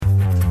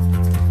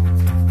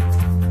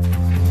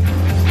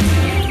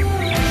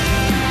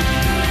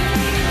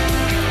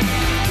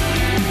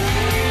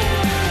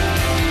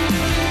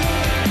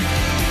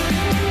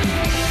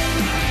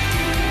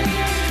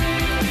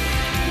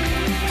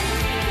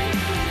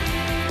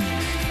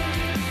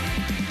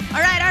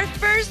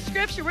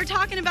scripture. We're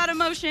talking about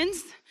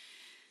emotions.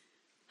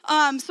 So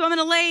I'm going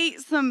to lay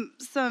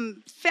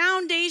some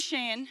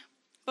foundation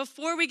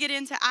before we get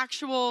into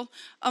actual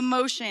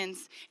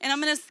emotions. And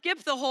I'm going to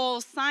skip the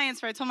whole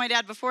science, I told my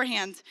dad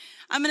beforehand.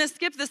 I'm going to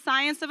skip the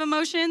science of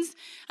emotions.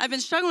 I've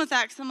been struggling with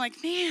that because I'm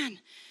like, man,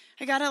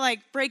 I got to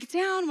break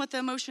down what the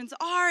emotions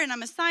are. And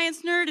I'm a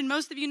science nerd, and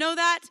most of you know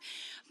that.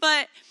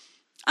 But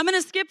I'm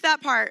going to skip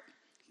that part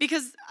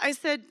because I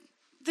said,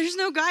 there's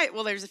no guy.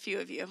 Well, there's a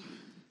few of you.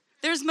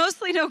 There's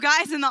mostly no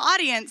guys in the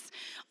audience.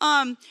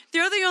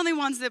 They're the only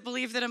ones that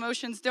believe that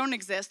emotions don't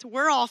exist.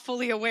 We're all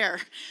fully aware.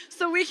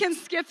 So we can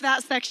skip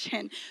that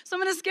section. So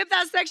I'm going to skip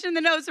that section in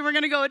the notes, and we're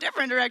going to go a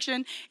different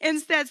direction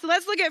instead. So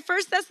let's look at 1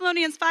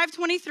 Thessalonians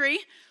 5:23.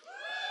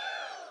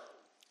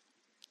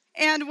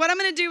 And what I'm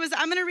going to do is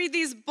I'm going to read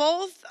these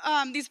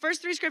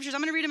first three scriptures.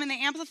 I'm going to read them in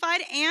the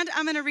Amplified, and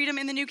I'm going to read them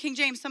in the New King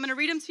James. So I'm going to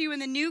read them to you in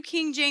the New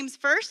King James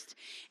first,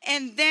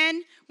 and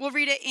then we'll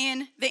read it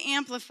in the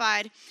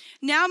Amplified.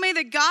 Now may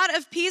the God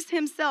of peace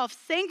himself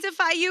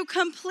sanctify you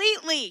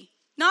completely,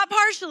 not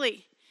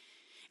partially.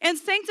 And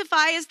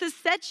sanctify is to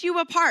set you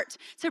apart,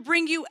 to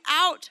bring you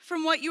out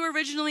from what you were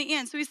originally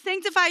in. So he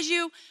sanctifies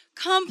you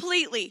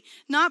completely,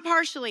 not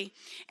partially.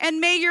 And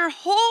may your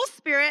whole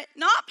spirit,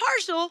 not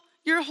partial,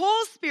 your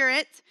whole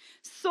spirit,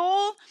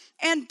 soul,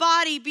 and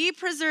body be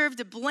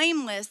preserved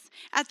blameless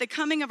at the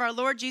coming of our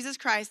Lord Jesus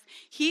Christ.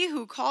 He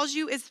who calls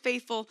you is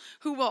faithful,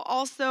 who will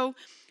also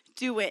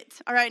do it.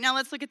 All right, now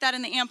let's look at that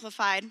in the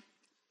Amplified.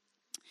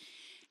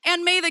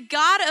 And may the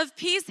God of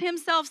peace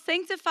himself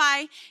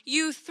sanctify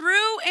you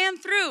through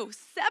and through,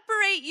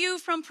 separate you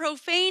from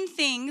profane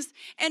things,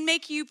 and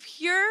make you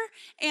pure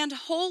and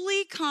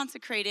wholly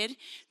consecrated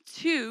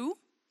to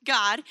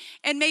God,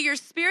 and may your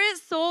spirit,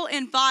 soul,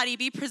 and body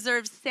be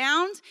preserved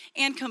sound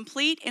and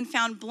complete and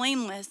found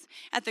blameless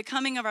at the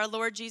coming of our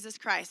Lord Jesus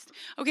Christ.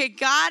 Okay,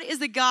 God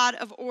is a God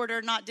of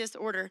order, not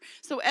disorder.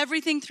 So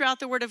everything throughout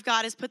the Word of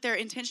God is put there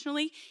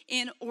intentionally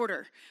in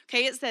order.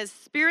 Okay, it says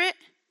spirit,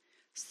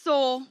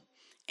 soul,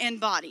 and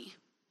body.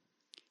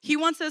 He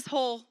wants us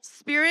whole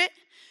spirit,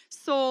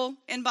 soul,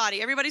 and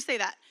body. Everybody say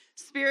that.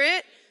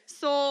 Spirit,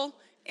 soul,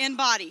 and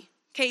body.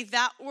 Okay,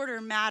 that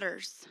order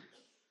matters.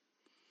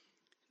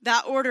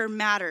 That order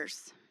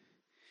matters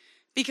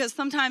because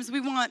sometimes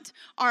we want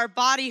our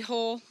body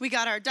whole. We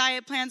got our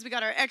diet plans, we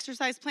got our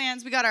exercise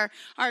plans, we got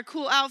our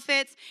cool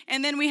outfits,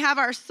 and then we have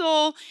our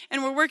soul,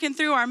 and we're working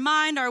through our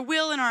mind, our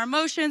will, and our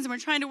emotions, and we're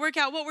trying to work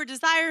out what we're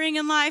desiring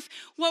in life,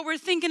 what we're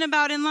thinking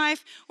about in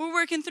life. We're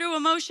working through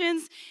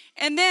emotions,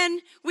 and then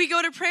we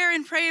go to prayer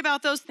and pray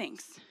about those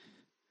things.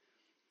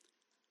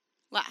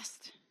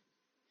 Last.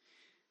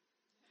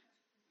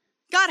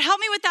 God,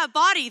 help me with that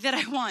body that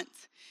I want.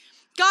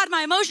 God,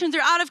 my emotions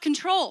are out of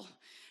control.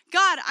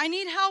 God, I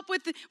need help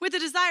with the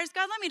desires.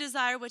 God, let me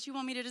desire what you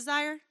want me to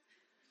desire.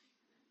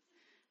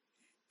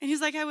 And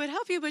he's like, I would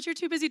help you, but you're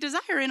too busy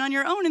desiring on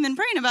your own and then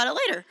praying about it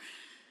later.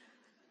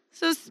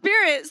 So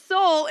spirit,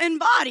 soul, and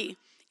body.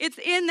 It's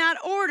in that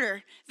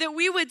order that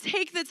we would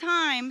take the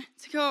time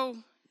to go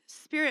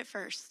spirit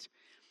first.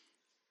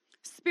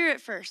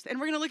 Spirit first. And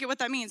we're going to look at what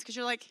that means because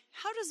you're like,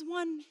 how does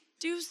one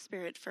do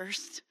spirit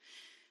first?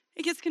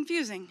 It gets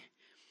confusing.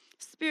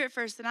 Spirit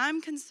first, and I'm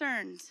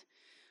concerned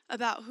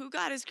about who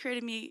God has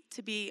created me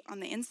to be on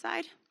the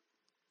inside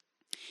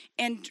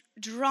and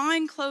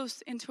drawing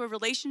close into a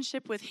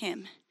relationship with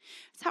him.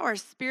 That's how our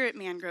spirit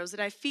man grows,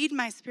 that I feed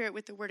my spirit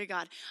with the word of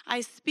God.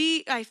 I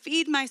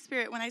feed my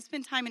spirit when I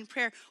spend time in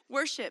prayer,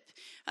 worship.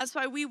 That's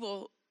why we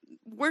will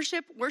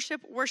worship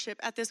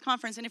at this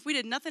conference. And if we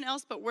did nothing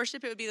else but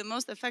worship, it would be the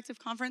most effective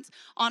conference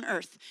on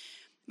earth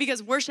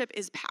because worship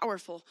is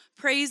powerful.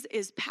 Praise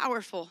is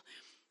powerful.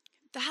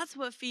 That's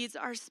what feeds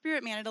our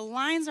spirit, man. It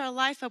aligns our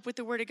life up with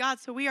the word of God.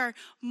 So we are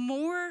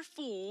more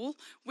full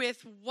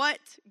with what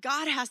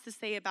God has to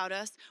say about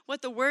us,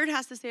 what the word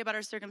has to say about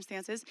our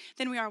circumstances,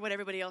 than we are what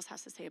everybody else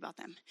has to say about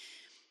them.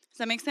 Does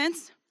that make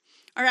sense?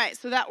 All right,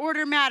 so that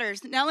order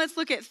matters. Now let's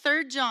look at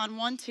 3 John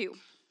 1:2.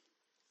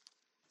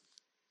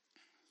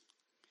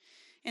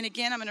 And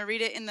again, I'm going to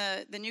read it in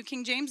the New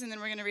King James, and then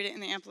we're going to read it in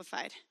the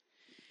Amplified.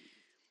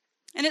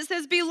 And it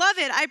says,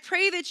 Beloved, I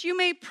pray that you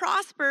may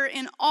prosper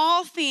in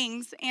all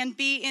things and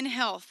be in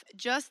health,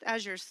 just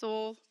as your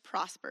soul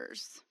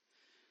prospers.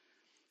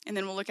 And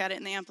then we'll look at it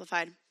in the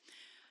Amplified.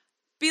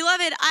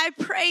 Beloved, I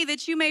pray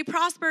that you may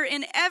prosper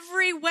in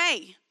every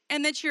way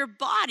and that your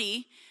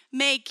body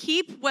may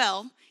keep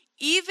well,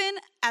 even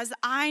as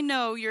I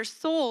know your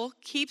soul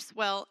keeps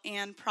well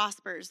and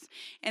prospers.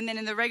 And then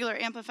in the regular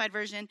Amplified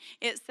version,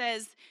 it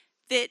says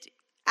that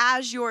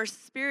as your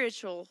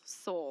spiritual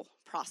soul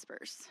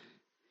prospers.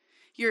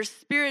 Your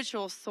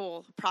spiritual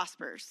soul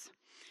prospers.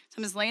 So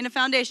I'm just laying a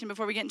foundation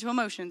before we get into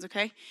emotions,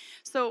 okay?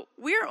 So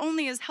we're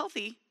only as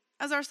healthy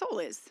as our soul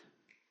is.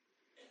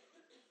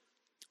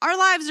 Our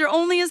lives are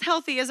only as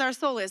healthy as our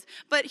soul is.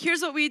 But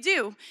here's what we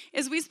do,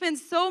 is we spend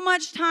so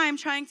much time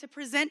trying to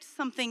present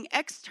something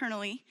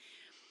externally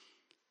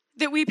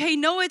that we pay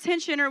no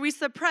attention or we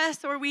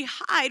suppress or we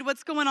hide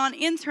what's going on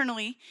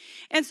internally.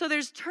 And so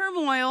there's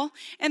turmoil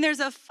and there's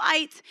a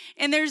fight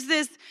and there's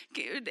this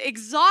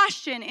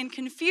exhaustion and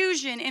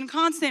confusion and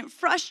constant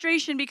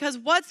frustration because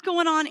what's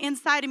going on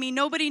inside of me,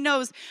 nobody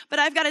knows. But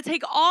I've got to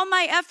take all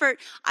my effort.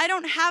 I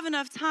don't have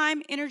enough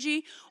time,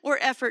 energy, or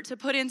effort to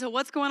put into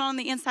what's going on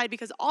the inside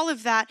because all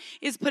of that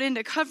is put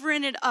into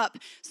covering it up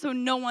so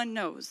no one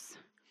knows.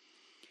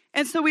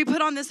 And so we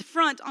put on this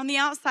front on the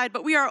outside,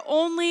 but we are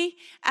only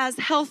as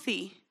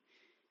healthy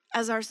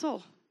as our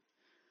soul.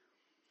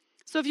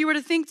 So if you were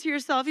to think to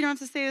yourself, you don't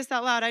have to say this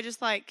out loud, I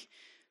just like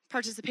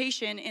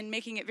participation in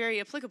making it very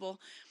applicable,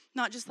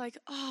 not just like,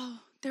 oh,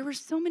 there were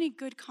so many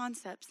good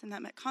concepts, and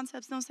that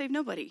concepts don't save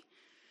nobody.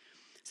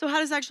 So how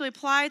does it actually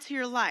apply to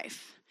your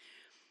life?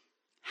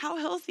 How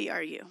healthy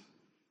are you?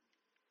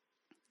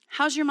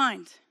 How's your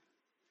mind?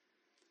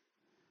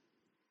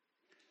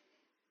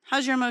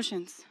 How's your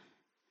emotions?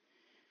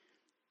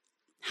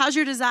 How's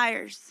your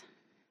desires?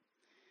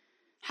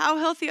 How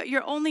healthy?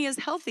 You're only as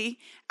healthy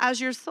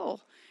as your soul.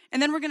 And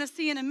then we're going to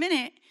see in a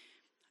minute,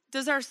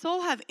 does our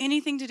soul have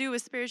anything to do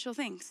with spiritual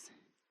things?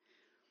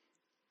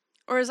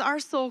 Or is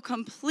our soul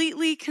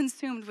completely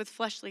consumed with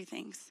fleshly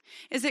things?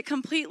 Is it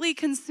completely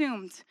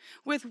consumed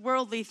with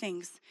worldly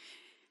things?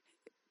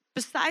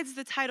 Besides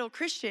the title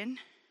Christian,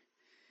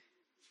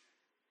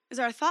 is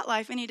our thought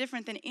life any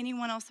different than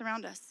anyone else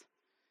around us?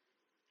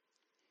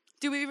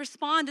 Do we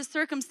respond to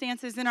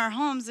circumstances in our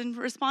homes and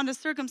respond to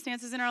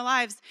circumstances in our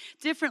lives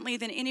differently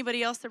than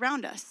anybody else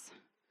around us?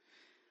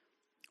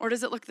 Or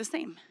does it look the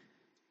same?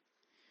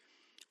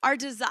 Our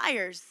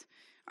desires,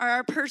 are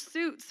our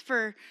pursuits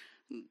for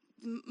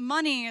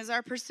money, is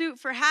our pursuit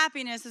for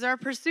happiness, is our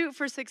pursuit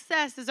for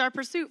success, is our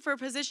pursuit for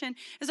position,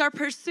 is our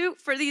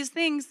pursuit for these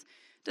things,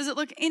 does it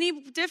look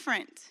any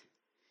different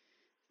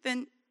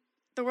than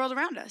the world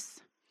around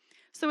us?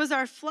 So is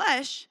our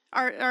flesh,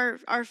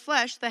 our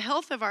flesh, the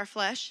health of our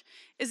flesh,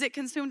 is it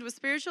consumed with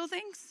spiritual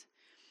things?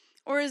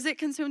 Or is it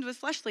consumed with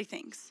fleshly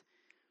things?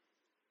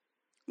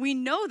 We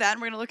know that,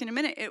 and we're going to look in a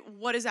minute at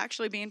what is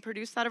actually being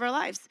produced out of our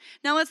lives.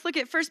 Now let's look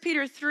at 1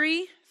 Peter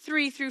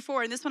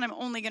 3:3-4, and this one I'm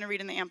only going to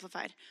read in the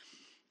Amplified.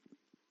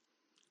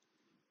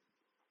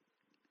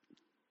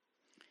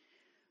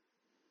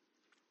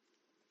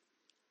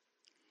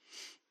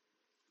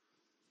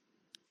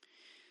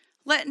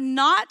 Let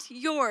not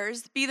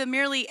yours be the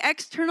merely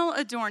external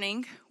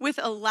adorning with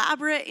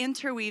elaborate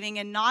interweaving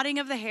and knotting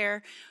of the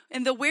hair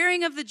and the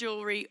wearing of the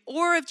jewelry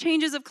or of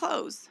changes of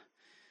clothes.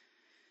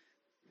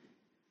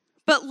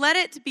 But let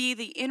it be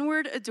the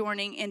inward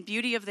adorning and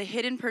beauty of the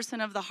hidden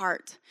person of the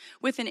heart,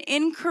 with an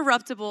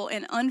incorruptible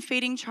and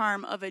unfading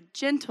charm of a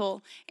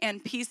gentle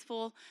and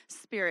peaceful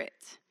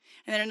spirit.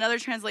 And then another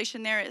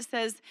translation there, it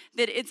says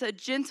that it's a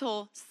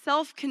gentle,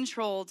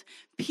 self-controlled,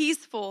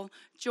 peaceful,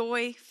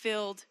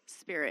 joy-filled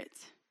spirit.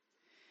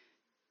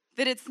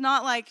 That it's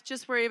not like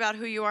just worry about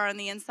who you are on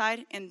the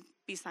inside and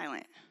be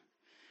silent.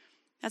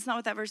 That's not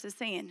what that verse is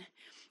saying.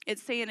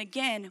 It's saying,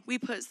 again, we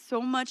put so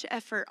much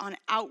effort on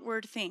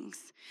outward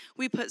things.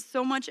 We put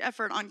so much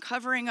effort on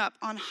covering up,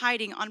 on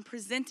hiding, on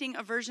presenting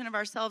a version of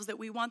ourselves that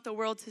we want the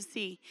world to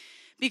see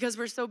because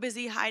we're so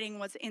busy hiding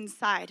what's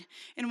inside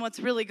and what's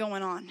really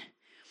going on.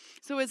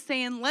 So it's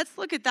saying, let's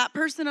look at that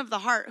person of the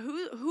heart.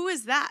 Who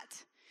is that?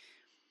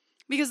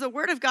 Because the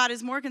Word of God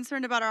is more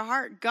concerned about our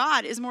heart.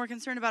 God is more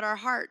concerned about our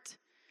heart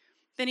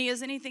than he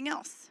is anything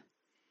else.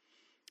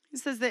 It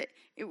says that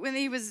when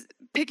he was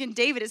picking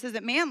David, it says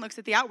that man looks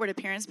at the outward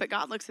appearance, but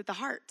God looks at the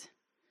heart.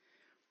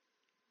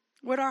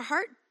 Would our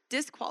heart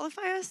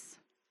disqualify us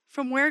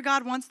from where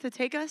God wants to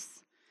take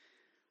us?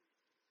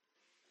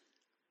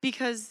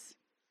 Because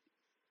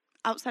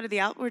outside of the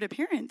outward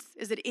appearance,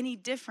 is it any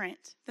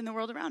different than the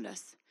world around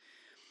us?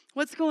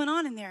 What's going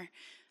on in there?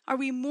 Are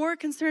we more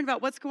concerned about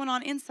what's going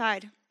on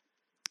inside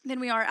than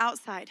we are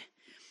outside?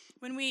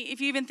 If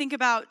you even think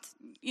about,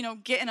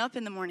 getting up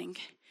in the morning,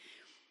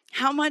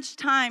 how much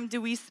time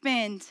do we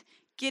spend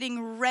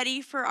getting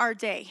ready for our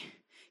day,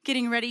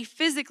 getting ready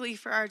physically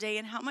for our day,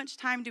 and how much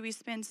time do we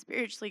spend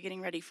spiritually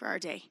getting ready for our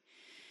day?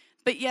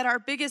 But yet our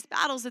biggest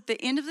battles at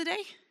the end of the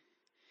day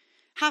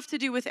have to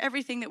do with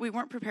everything that we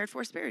weren't prepared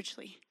for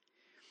spiritually.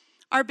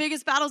 Our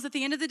biggest battles at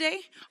the end of the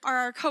day are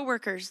our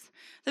coworkers.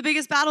 The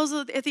biggest battles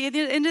at the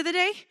end of the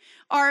day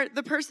are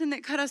the person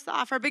that cut us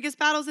off. Our biggest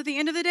battles at the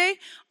end of the day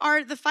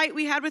are the fight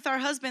we had with our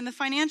husband, the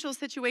financial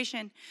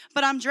situation.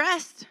 But I'm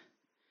dressed.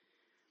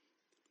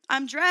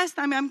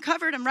 I'm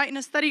covered. I'm writing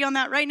a study on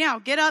that right now.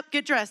 Get up,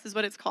 get dressed is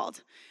what it's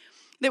called.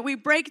 That we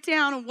break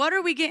down, what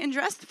are we getting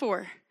dressed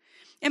for?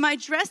 Am I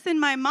dressed in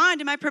my mind?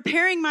 Am I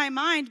preparing my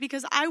mind?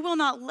 Because I will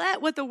not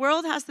let what the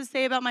world has to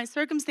say about my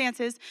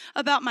circumstances,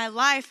 about my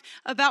life,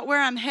 about where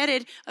I'm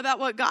headed, about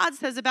what God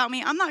says about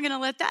me. I'm not going to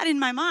let that in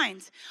my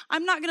mind.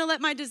 I'm not going to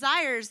let my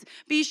desires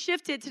be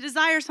shifted to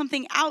desire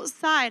something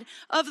outside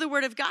of the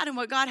Word of God and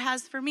what God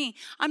has for me.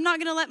 I'm not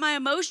going to let my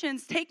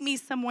emotions take me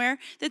somewhere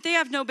that they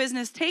have no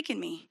business taking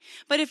me.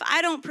 But if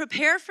I don't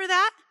prepare for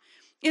that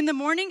in the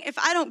morning, if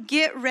I don't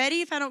get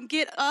ready, if I don't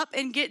get up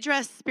and get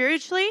dressed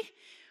spiritually,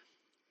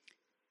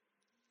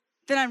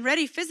 that I'm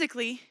ready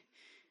physically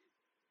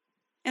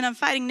and I'm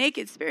fighting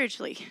naked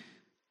spiritually.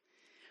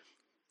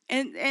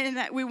 And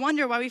that we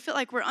wonder why we feel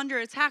like we're under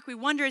attack. We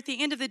wonder at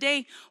the end of the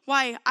day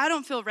why I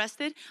don't feel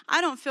rested. I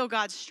don't feel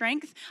God's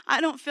strength.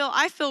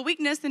 I feel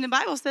weakness. And the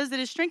Bible says that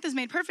his strength is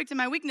made perfect in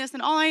my weakness,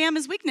 and all I am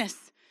is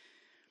weakness.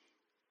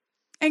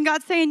 And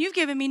God's saying, you've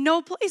given me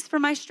no place for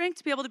my strength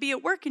to be able to be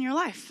at work in your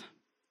life.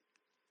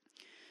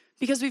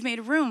 Because we've made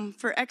room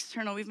for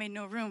external, we've made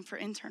no room for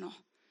internal.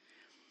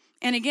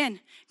 And again,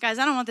 guys,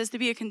 I don't want this to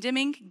be a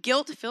condemning,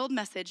 guilt-filled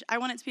message. I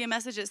want it to be a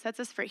message that sets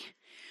us free.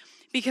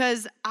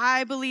 Because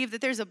I believe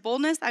that there's a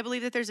boldness, I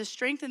believe that there's a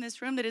strength in this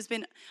room that has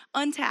been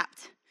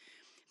untapped,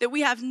 that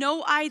we have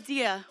no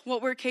idea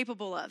what we're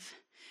capable of.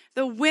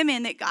 The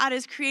women that God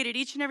has created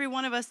each and every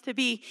one of us to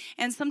be,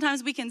 and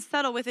sometimes we can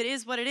settle with it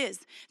is what it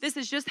is. This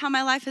is just how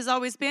my life has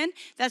always been.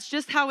 That's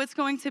just how it's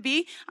going to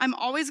be. I'm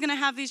always going to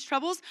have these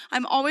troubles.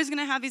 I'm always going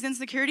to have these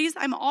insecurities.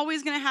 I'm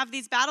always going to have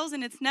these battles,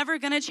 and it's never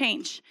going to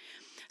change.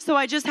 So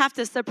I just have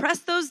to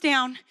suppress those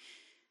down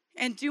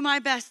and do my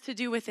best to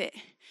do with it.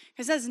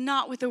 Because that's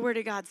not what the Word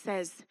of God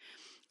says.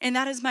 And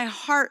that is my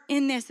heart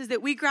in this, is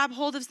that we grab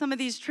hold of some of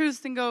these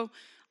truths and go,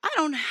 I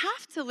don't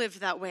have to live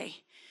that way.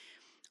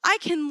 I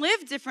can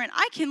live different.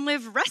 I can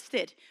live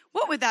rested.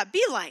 What would that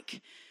be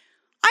like?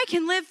 I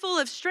can live full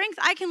of strength.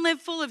 I can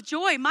live full of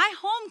joy. My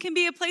home can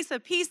be a place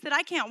of peace that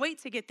I can't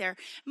wait to get there.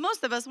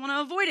 Most of us want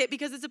to avoid it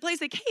because it's a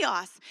place of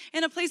chaos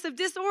and a place of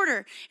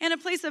disorder and a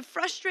place of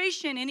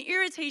frustration and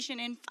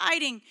irritation and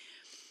fighting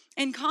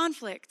and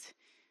conflict.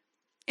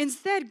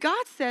 Instead,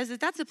 God says that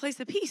that's a place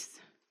of peace.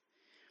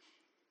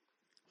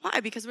 Why?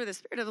 Because where the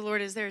Spirit of the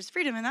Lord is, there is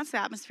freedom, and that's the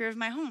atmosphere of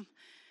my home.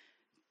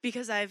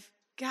 Because I've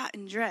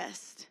gotten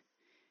dressed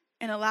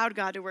and allowed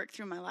God to work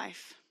through my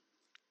life.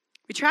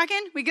 We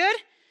tracking? We good?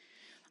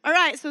 All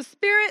right, so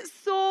spirit,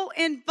 soul,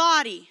 and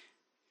body.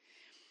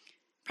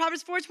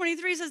 Proverbs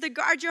 4:23 says to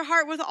guard your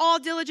heart with all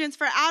diligence,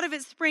 for out of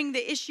it spring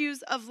the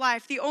issues of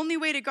life. The only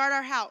way to guard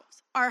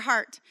our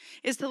heart,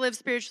 is to live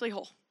spiritually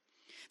whole.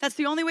 That's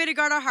the only way to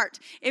guard our heart.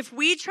 If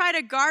we try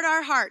to guard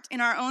our heart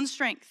in our own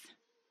strength,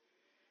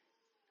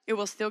 it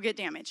will still get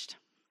damaged.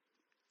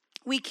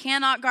 We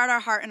cannot guard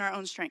our heart in our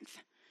own strength.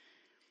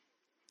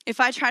 If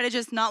I try to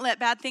just not let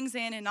bad things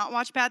in and not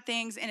watch bad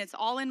things and it's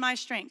all in my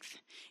strength,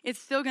 it's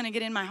still going to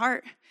get in my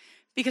heart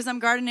because I'm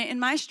guarding it in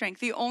my strength.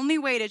 The only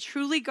way to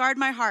truly guard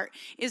my heart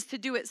is to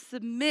do it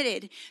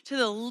submitted to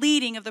the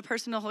leading of the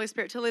person of the Holy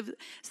Spirit, to live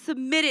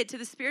submitted to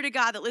the Spirit of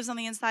God that lives on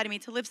the inside of me,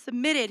 to live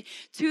submitted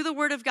to the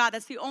Word of God.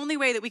 That's the only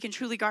way that we can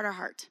truly guard our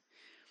heart.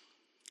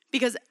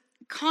 Because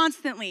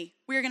constantly,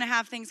 we're going to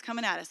have things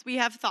coming at us. We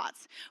have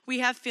thoughts. We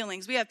have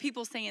feelings. We have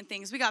people saying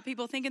things. We got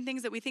people thinking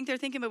things that we think they're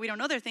thinking, but we don't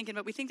know they're thinking,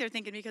 but we think they're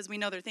thinking because we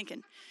know they're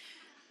thinking.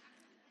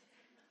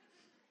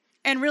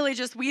 And really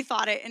just we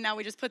thought it, and now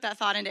we just put that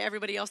thought into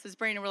everybody else's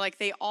brain, and we're like,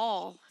 they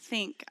all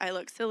think I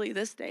look silly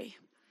this day.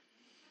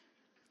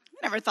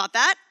 I never thought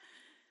that.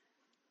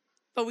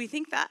 But we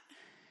think that.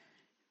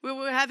 We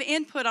will have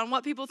input on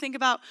what people think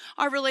about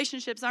our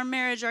relationships, our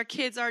marriage, our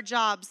kids, our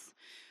jobs.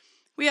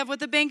 We have what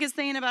the bank is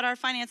saying about our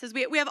finances.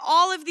 We have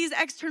all of these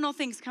external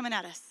things coming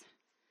at us.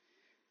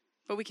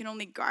 But we can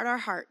only guard our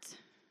heart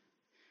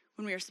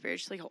when we are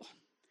spiritually whole.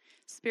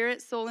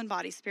 Spirit, soul, and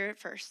body. Spirit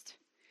first.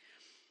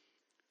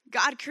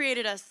 God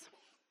created us,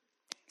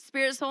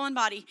 spirit, soul, and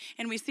body.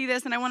 And we see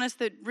this, and I want us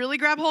to really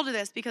grab hold of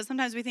this because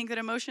sometimes we think that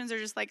emotions are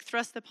just like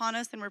thrust upon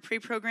us and we're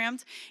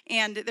pre-programmed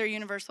and they're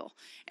universal.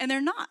 And they're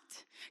not.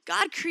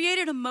 God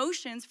created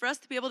emotions for us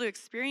to be able to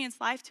experience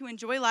life, to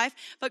enjoy life,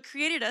 but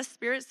created us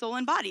spirit, soul,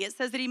 and body. It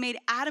says that he made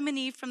Adam and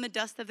Eve from the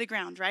dust of the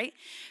ground, right?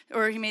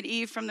 Or he made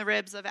Eve from the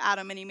ribs of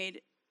Adam, and he made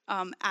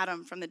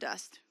Adam from the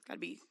dust. Got to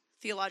be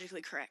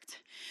theologically correct.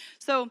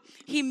 So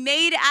he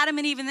made Adam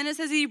and Eve, and then it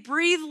says he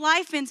breathed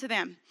life into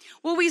them.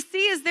 What we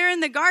see is there in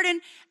the garden,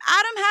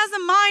 Adam has a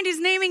mind. He's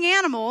naming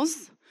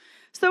animals.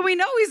 So we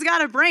know he's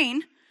got a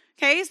brain.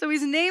 Okay, so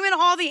he's naming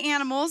all the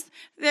animals.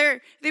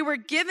 They were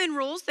given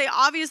rules. They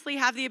obviously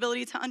have the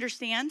ability to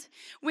understand.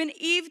 When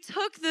Eve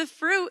took the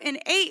fruit and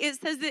ate, it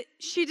says that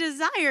she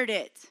desired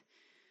it.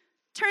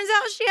 Turns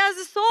out she has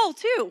a soul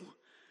too.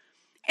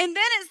 And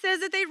then it says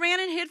that they ran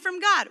and hid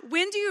from God.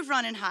 When do you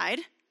run and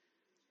hide?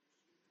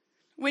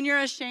 When you're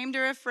ashamed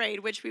or afraid,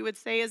 which we would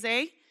say is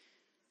an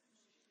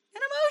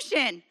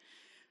emotion.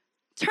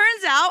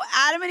 Turns out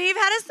Adam and Eve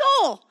had a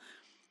soul.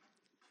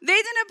 They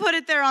didn't put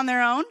it there on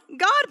their own.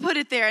 God put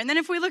it there. And then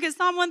if we look at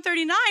Psalm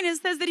 139,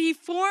 it says that he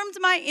formed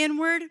my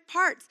inward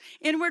parts.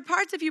 Inward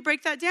parts, if you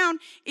break that down,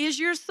 is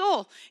your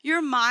soul,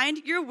 your mind,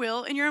 your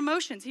will, and your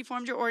emotions. He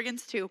formed your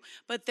organs too.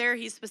 But there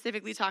he's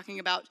specifically talking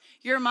about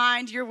your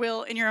mind, your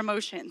will, and your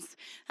emotions.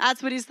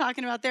 That's what he's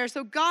talking about there.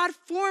 So God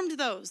formed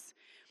those.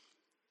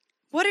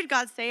 What did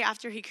God say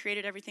after he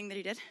created everything that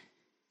he did?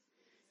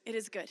 It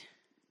is good.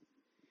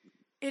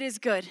 It is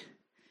good.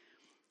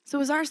 So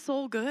is our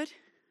soul good?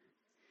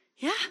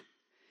 Yeah.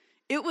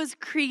 It was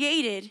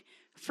created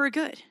for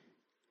good.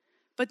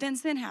 But then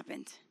sin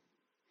happened.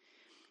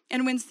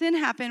 And when sin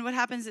happened, what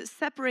happens? It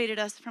separated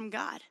us from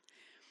God.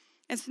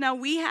 And so now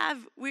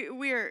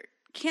we're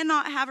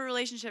cannot have a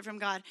relationship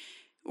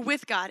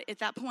with God at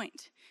that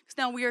point. Because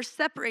now we are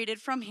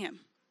separated from him.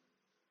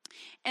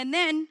 And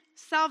then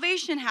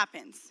salvation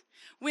happens.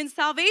 When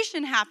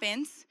salvation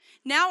happens,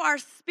 now our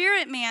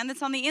spirit man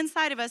that's on the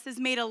inside of us is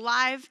made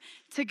alive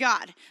to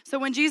God. So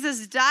when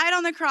Jesus died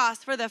on the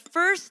cross, for the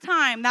first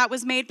time that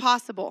was made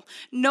possible.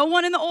 No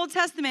one in the Old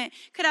Testament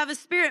could have a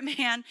spirit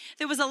man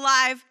that was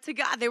alive to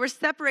God. They were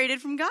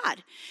separated from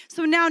God.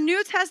 So now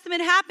New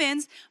Testament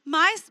happens.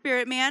 My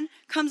spirit man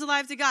comes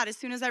alive to God as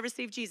soon as I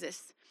receive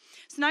Jesus.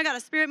 So now I got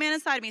a spirit man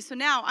inside of me. So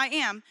now I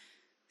am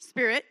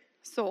spirit,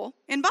 soul,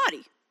 and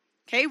body.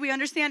 Okay, we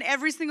understand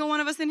every single one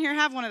of us in here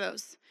have one of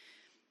those.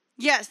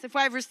 Yes, if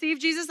I've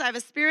received Jesus, I have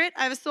a spirit,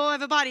 I have a soul, I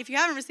have a body. If you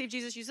haven't received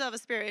Jesus, you still have a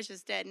spirit. It's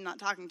just dead and not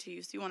talking to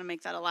you. So you want to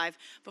make that alive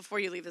before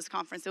you leave this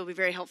conference. It will be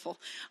very helpful.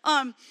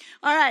 All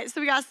right,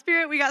 so we got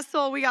spirit, we got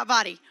soul, we got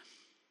body.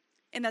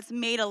 And that's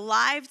made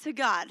alive to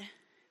God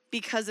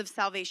because of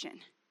salvation.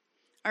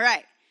 All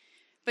right,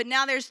 but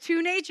now there's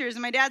two natures.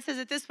 And my dad says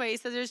it this way. He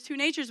says there's two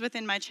natures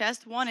within my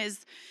chest. One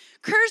is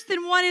cursed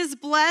and one is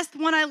blessed.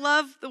 One I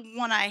love, the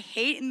one I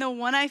hate, and the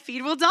one I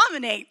feed will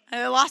dominate.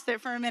 I lost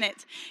it for a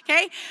minute,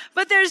 okay?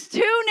 But there's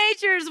two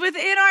natures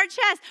within our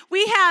chest.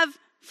 We have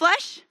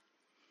flesh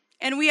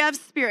and we have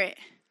spirit.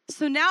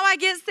 So now I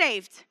get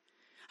saved.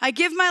 I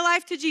give my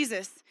life to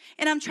Jesus,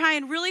 and I'm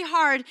trying really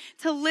hard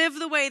to live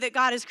the way that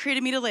God has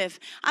created me to live.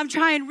 I'm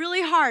trying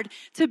really hard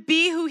to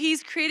be who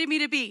he's created me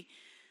to be.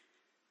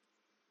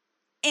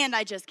 And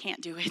I just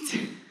can't do it.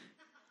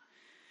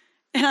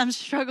 And I'm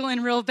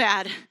struggling real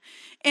bad.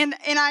 And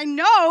I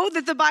know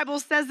that the Bible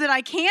says that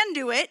I can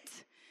do it,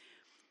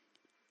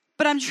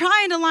 but I'm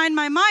trying to line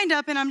my mind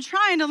up, and I'm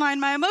trying to line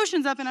my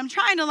emotions up, and I'm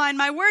trying to line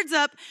my words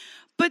up,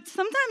 but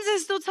sometimes I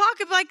still talk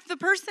like the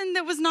person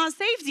that was not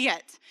saved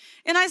yet.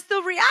 And I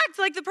still react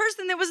like the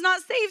person that was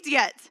not saved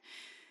yet.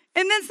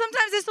 And then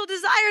sometimes I still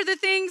desire the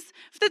things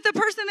that the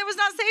person that was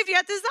not saved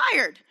yet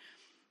desired.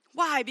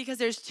 Why? Because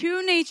there's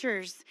two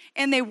natures,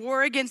 and they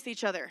war against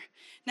each other.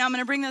 Now, I'm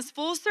going to bring this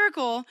full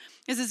circle.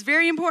 This is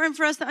very important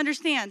for us to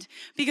understand,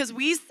 because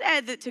we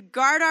said that to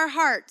guard our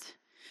heart,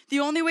 the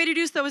only way to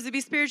do so is to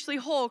be spiritually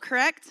whole,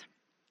 correct?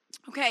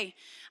 Okay,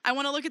 I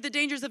want to look at the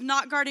dangers of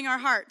not guarding our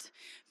heart,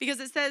 because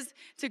it says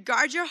to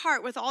guard your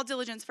heart with all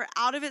diligence, for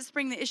out of it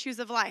spring the issues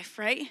of life,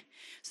 right?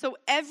 So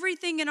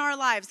everything in our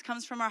lives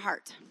comes from our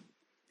heart.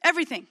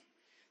 Everything.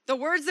 The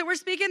words that we're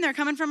speaking, they're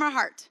coming from our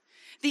heart.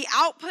 The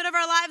output of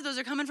our lives, those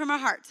are coming from our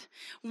heart.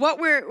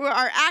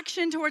 Our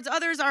action towards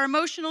others, our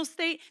emotional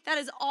state, that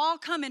is all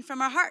coming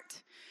from our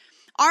heart.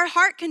 Our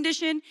heart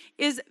condition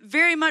is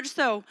very much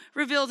so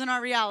revealed in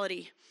our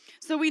reality.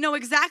 So we know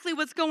exactly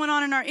what's going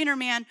on in our inner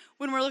man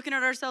when we're looking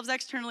at ourselves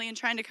externally and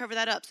trying to cover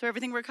that up. So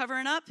everything we're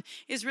covering up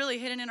is really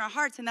hidden in our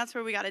hearts, and that's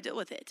where we got to deal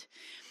with it.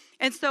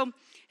 And so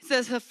it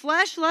says the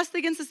flesh lusts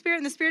against the spirit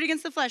and the spirit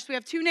against the flesh. So we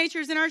have two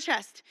natures in our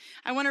chest.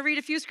 I want to read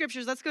a few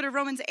scriptures. Let's go to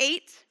Romans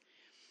 8.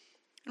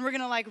 And we're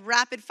going to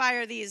rapid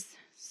fire these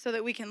so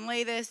that we can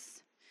lay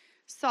this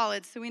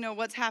solid so we know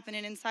what's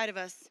happening inside of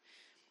us.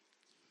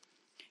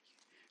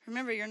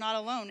 Remember, you're not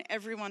alone.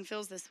 Everyone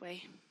feels this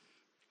way.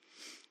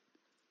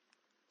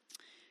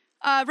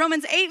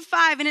 Romans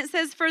 8:5, and it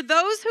says, for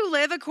those who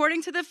live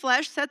according to the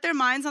flesh set their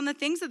minds on the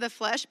things of the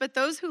flesh, but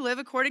those who live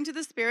according to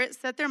the Spirit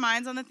set their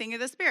minds on the thing of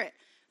the Spirit.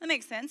 That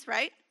makes sense,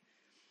 right?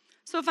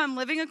 So if I'm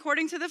living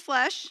according to the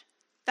flesh,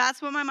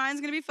 that's what my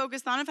mind's going to be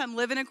focused on. If I'm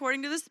living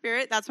according to the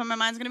Spirit, that's what my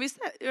mind's going to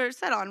be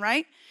set on,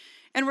 right?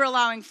 And we're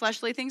allowing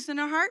fleshly things in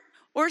our heart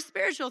or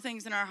spiritual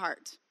things in our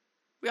heart.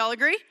 We all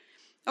agree?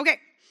 Okay,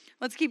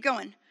 let's keep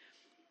going.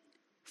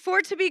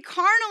 For to be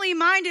carnally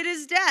minded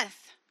is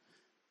death.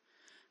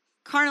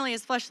 Carnally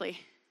is fleshly.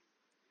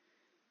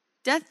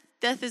 Death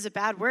is a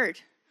bad word.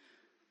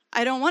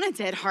 I don't want a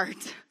dead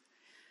heart,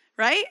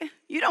 right?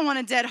 You don't want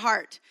a dead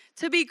heart.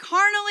 To be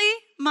carnally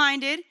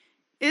minded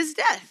is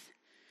death,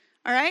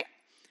 all right?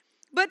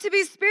 But to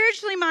be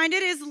spiritually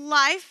minded is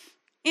life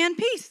and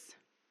peace.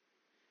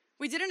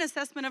 We did an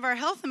assessment of our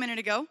health a minute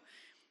ago.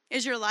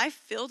 Is your life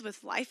filled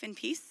with life and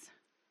peace?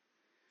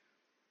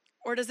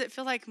 Or does it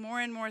feel like more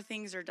and more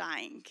things are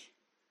dying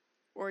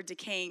or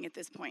decaying at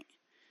this point?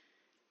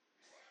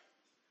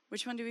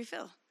 Which one do we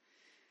feel?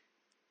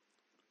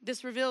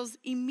 This reveals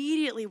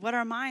immediately what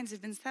our minds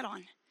have been set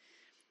on.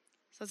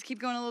 So let's keep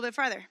going a little bit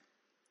farther.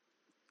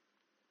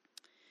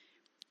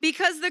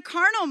 Because the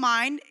carnal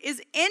mind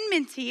is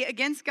enmity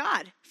against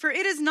God, for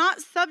it is not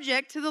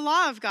subject to the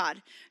law of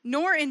God,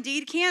 nor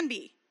indeed can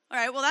be. All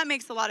right, well, that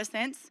makes a lot of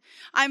sense.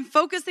 I'm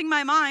focusing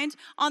my mind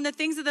on the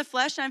things of the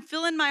flesh. I'm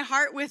filling my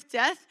heart with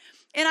death,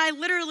 and I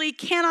literally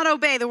cannot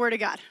obey the word of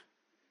God.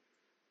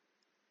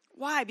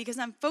 Why? Because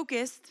I'm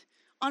focused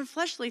on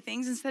fleshly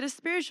things instead of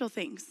spiritual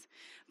things.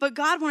 But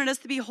God wanted us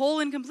to be whole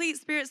and complete,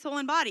 spirit, soul,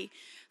 and body.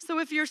 So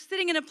if you're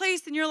sitting in a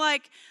place and you're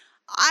like,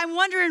 I'm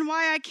wondering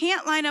why I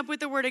can't line up with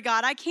the word of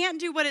God. I can't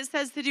do what it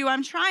says to do.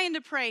 I'm trying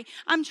to pray.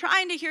 I'm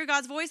trying to hear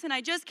God's voice, and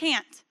I just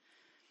can't.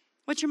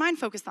 What's your mind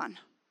focused on?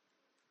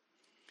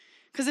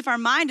 Because if our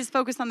mind is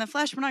focused on the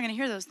flesh, we're not going to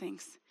hear those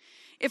things.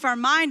 If our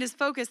mind is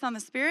focused on the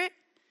Spirit,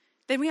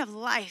 then we have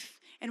life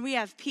and we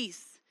have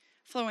peace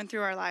flowing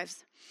through our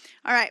lives.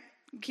 All right,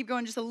 keep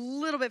going just a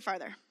little bit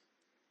farther.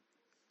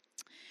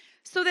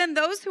 So then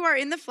those who are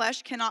in the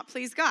flesh cannot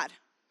please God.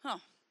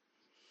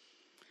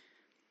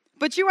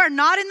 But you are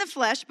not in the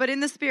flesh, but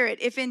in the Spirit,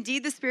 if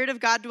indeed the Spirit of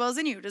God dwells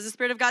in you. Does the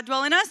Spirit of God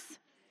dwell in us?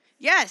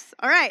 Yes.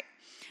 All right.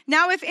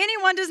 Now, if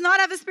anyone does not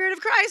have the Spirit of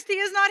Christ, he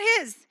is not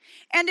his.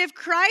 And if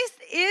Christ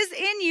is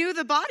in you,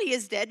 the body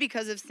is dead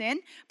because of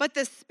sin, but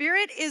the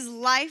Spirit is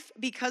life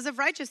because of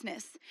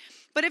righteousness.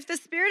 But if the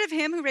Spirit of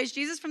him who raised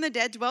Jesus from the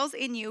dead dwells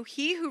in you,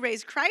 he who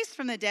raised Christ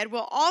from the dead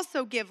will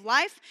also give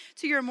life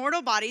to your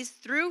mortal bodies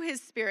through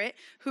his Spirit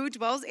who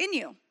dwells in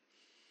you.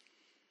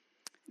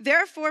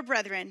 Therefore,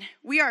 brethren,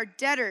 we are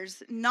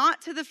debtors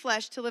not to the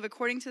flesh to live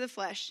according to the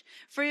flesh.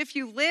 For if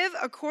you live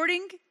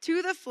according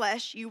to the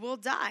flesh, you will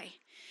die.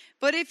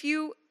 But if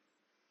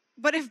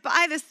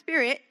by the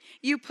Spirit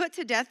you put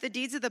to death the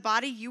deeds of the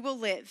body, you will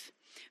live.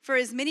 For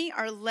as many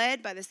are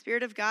led by the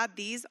Spirit of God,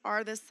 these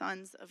are the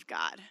sons of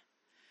God.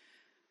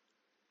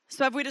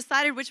 So have we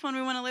decided which one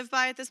we want to live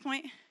by at this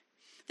point?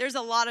 There's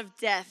a lot of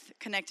death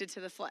connected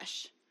to the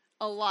flesh.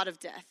 A lot of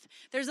death.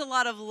 There's a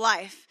lot of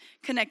life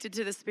connected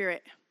to the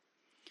Spirit.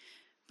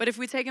 But if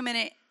we take a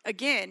minute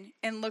again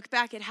and look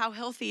back at how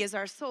healthy is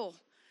our soul,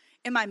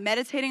 am I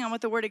meditating on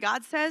what the Word of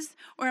God says,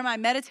 or am I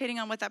meditating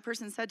on what that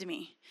person said to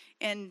me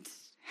and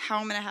how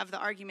I'm going to have the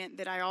argument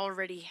that I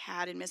already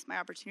had and missed my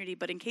opportunity,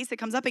 but in case it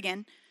comes up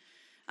again,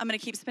 I'm going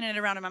to keep spinning it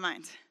around in my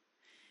mind?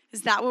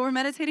 Is that what we're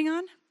meditating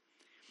on?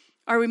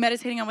 Are we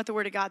meditating on what the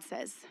Word of God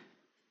says?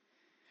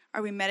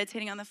 Are we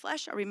meditating on the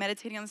flesh? Are we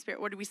meditating on the Spirit?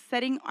 What are we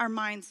setting our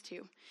minds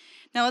to?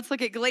 Now let's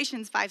look at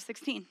Galatians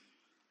 5:16.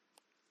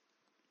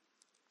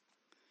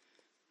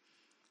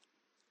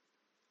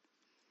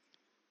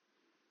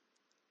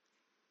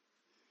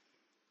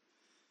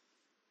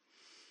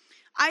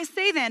 I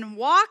say then,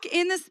 walk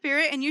in the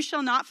Spirit, and you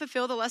shall not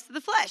fulfill the lust of the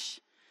flesh.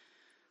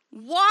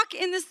 Walk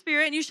in the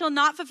Spirit, and you shall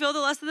not fulfill the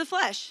lust of the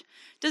flesh.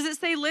 Does it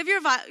say live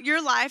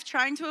your life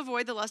trying to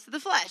avoid the lust of the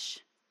flesh?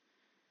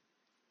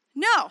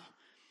 No.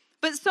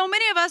 But so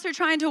many of us are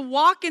trying to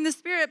walk in the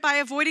Spirit by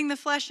avoiding the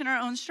flesh in our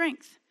own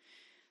strength.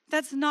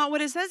 That's not what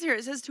it says here.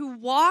 It says to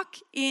walk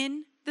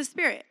in the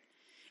Spirit.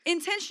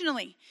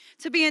 Intentionally.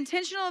 To be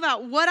intentional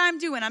about what I'm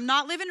doing. I'm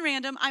not living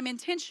random. I'm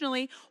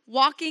intentionally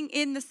walking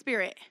in the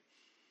Spirit.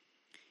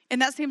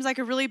 And that seems like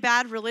a really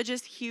bad,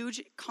 religious,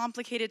 huge,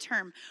 complicated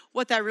term.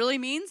 What that really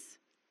means,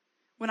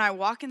 when I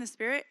walk in the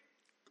Spirit,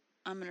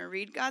 I'm going to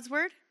read God's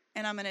word,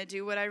 and I'm going to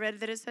do what I read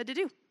that it said to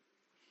do.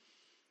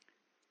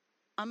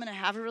 I'm going to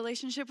have a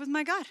relationship with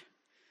my God.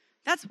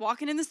 That's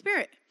walking in the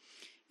Spirit.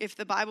 If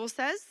the Bible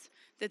says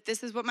that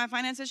this is what my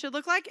finances should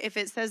look like, if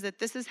it says that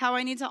this is how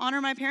I need to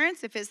honor my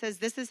parents, if it says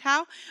this is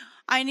how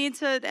I need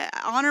to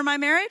honor my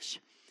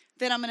marriage,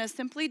 then I'm going to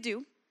simply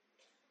do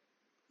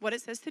what it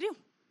says to do.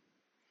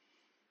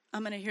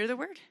 I'm going to hear the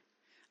word.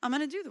 I'm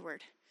going to do the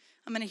word.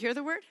 I'm going to hear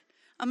the word.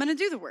 I'm going to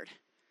do the word.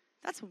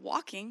 That's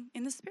walking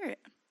in the Spirit.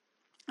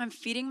 I'm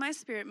feeding my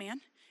spirit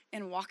man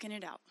and walking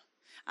it out.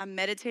 I'm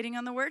meditating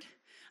on the word.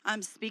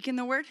 I'm speaking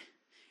the word,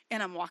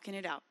 and I'm walking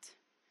it out.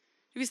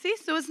 You see?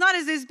 So it's not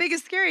as big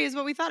as scary as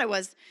what we thought it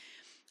was.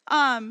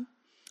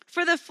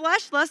 For the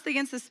flesh lusts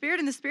against the Spirit,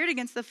 and the Spirit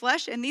against the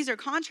flesh, and these are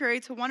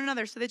contrary to one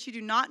another, so that you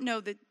do not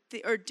know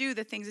or do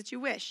the things that you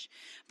wish.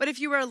 But if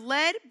you are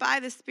led by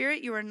the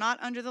Spirit, you are not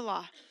under the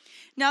law.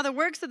 Now the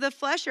works of the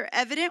flesh are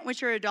evident,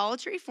 which are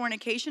idolatry,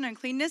 fornication,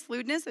 uncleanness,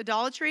 lewdness,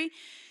 idolatry,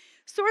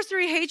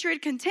 sorcery,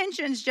 hatred,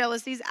 contentions,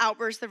 jealousies,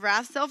 outbursts of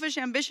wrath, selfish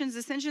ambitions,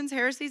 dissensions,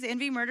 heresies,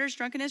 envy, murders,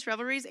 drunkenness,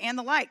 revelries, and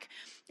the like,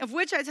 of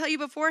which I tell you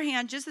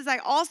beforehand, just as I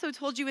also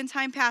told you in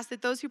time past,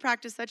 that those who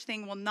practice such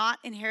things will not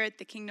inherit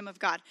the kingdom of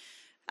God.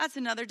 That's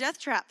another death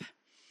trap.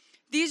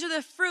 These are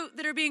the fruit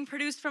that are being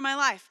produced from my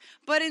life.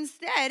 But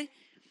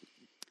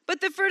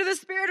the fruit of the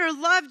Spirit are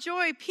love,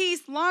 joy,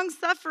 peace,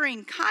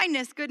 long-suffering,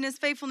 kindness, goodness,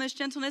 faithfulness,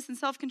 gentleness, and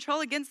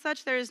self-control. Against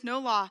such there is no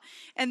law.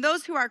 And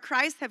those who are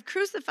Christ have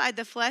crucified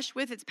the flesh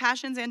with its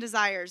passions and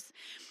desires.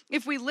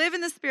 If we live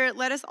in the Spirit,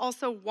 let us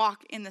also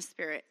walk in the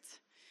Spirit.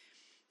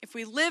 If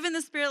we live in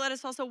the Spirit, let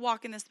us also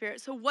walk in the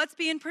Spirit. So what's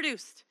being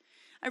produced?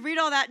 I read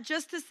all that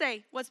just to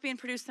say what's being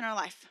produced in our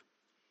life.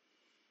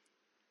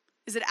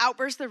 Is it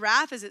outbursts of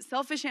wrath? Is it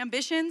selfish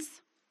ambitions?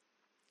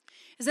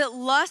 Is it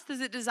lust? Is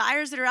it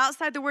desires that are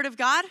outside the word of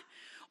God?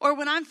 Or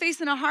when I'm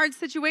facing a hard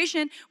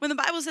situation, when the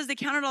Bible says they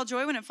count it all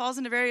joy when it falls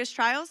into various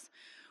trials,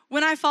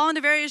 when I fall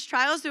into various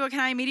trials, can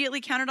I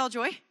immediately count it all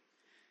joy?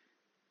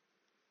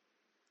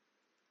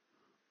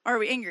 Or are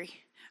we angry?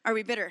 Are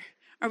we bitter?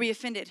 Are we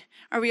offended?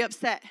 Are we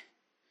upset?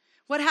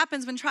 What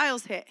happens when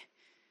trials hit?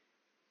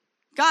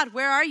 God,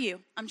 where are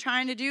you? I'm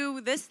trying to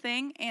do this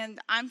thing and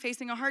I'm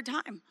facing a hard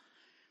time.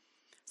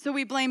 So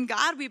we blame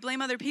God, we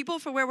blame other people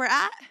for where we're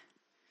at.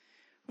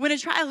 When a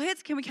trial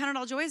hits, can we count it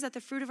all joy? Is that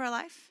the fruit of our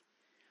life?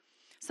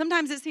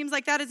 Sometimes it seems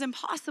like that is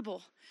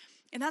impossible.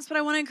 And that's what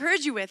I want to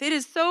encourage you with. It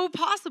is so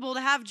possible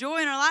to have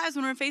joy in our lives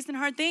when we're facing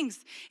hard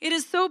things. It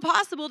is so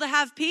possible to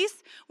have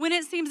peace when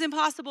it seems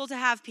impossible to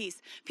have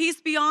peace.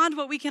 Peace beyond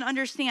what we can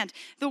understand.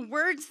 The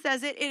word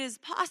says it is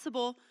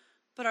possible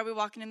but are we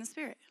walking in the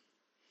Spirit?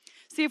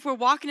 See, if we're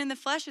walking in the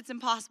flesh, it's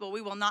impossible.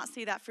 We will not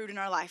see that fruit in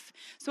our life.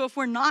 So if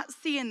we're not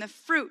seeing the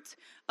fruit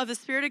of the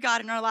Spirit of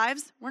God in our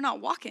lives, we're not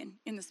walking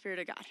in the Spirit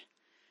of God.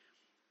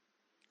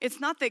 It's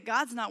not that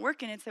God's not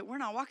working, it's that we're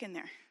not walking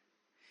there.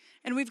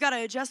 And we've got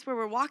to adjust where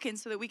we're walking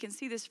so that we can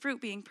see this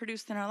fruit being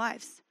produced in our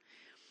lives.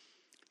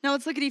 Now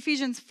let's look at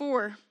Ephesians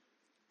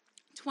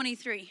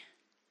 4:23.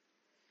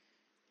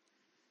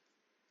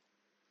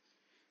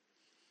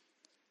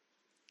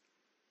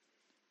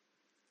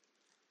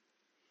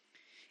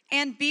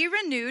 And be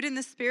renewed in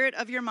the spirit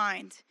of your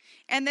mind,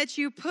 and that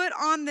you put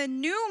on the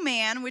new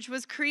man, which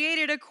was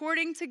created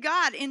according to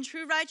God in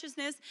true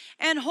righteousness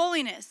and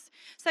holiness.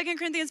 2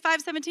 Corinthians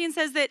 5:17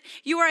 says that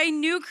you are a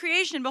new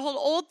creation. Behold,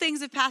 old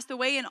things have passed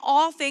away and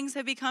all things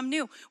have become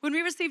new. When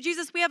we receive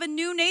Jesus, we have a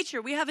new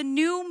nature. We have a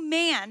new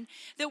man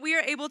that we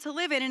are able to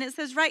live in. And it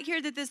says right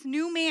here that this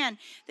new man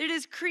that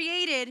is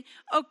created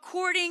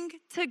according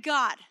to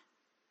God.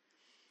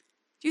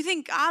 Do you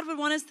think God would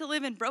want us to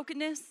live in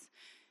brokenness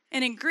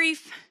and in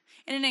grief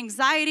and in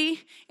anxiety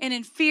and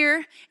in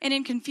fear and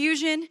in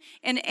confusion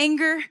and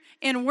anger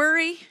and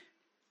worry?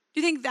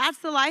 Do you think that's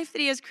the life that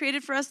he has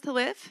created for us to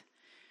live?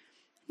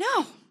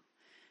 No,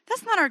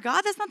 that's not our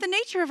God. That's not the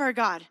nature of our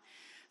God.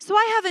 So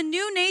I have a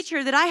new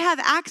nature that I have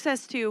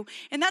access to.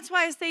 And that's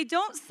why I say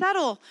don't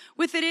settle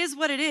with it is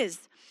what it is.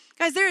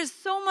 Guys, there is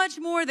so much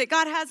more that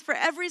God has for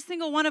every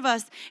single one of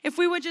us if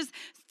we would just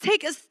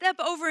take a step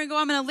over and go,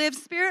 I'm going to live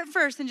Spirit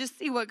first and just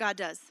see what God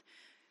does.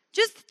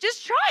 Just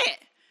try it.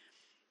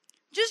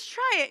 Just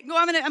try it. Go,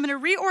 I'm gonna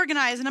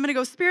reorganize and I'm gonna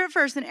go Spirit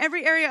first in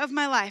every area of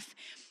my life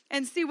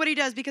and see what he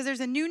does, because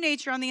there's a new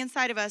nature on the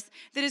inside of us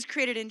that is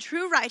created in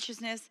true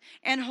righteousness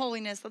and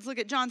holiness. Let's look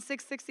at John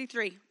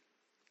 6:63. It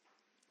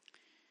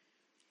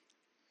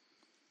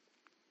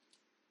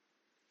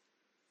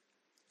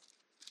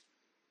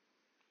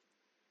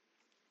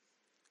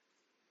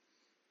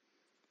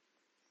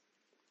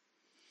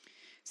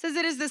says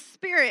it is the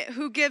Spirit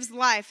who gives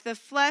life. The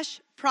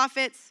flesh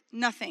profits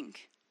nothing.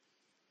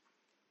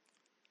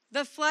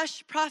 The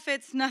flesh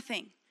profits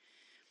nothing.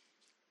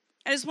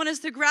 I just want us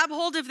to grab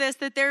hold of this,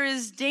 that there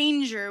is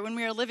danger when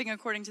we are living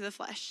according to the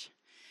flesh.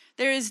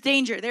 There is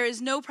danger. There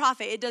is no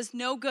profit. It does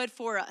no good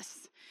for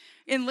us.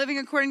 In living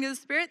according to the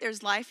Spirit,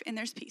 there's life and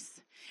there's peace.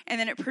 And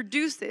then it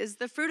produces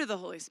the fruit of the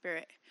Holy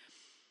Spirit.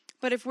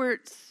 But if we're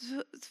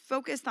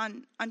focused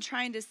on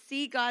trying to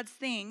see God's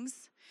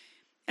things,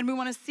 and we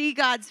want to see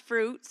God's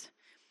fruit,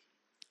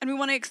 and we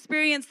want to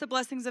experience the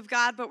blessings of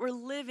God, but we're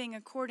living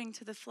according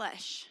to the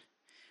flesh,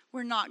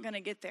 we're not going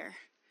to get there.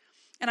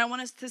 And I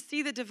want us to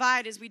see the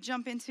divide as we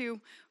jump into,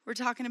 we're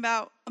talking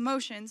about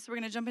emotions. So we're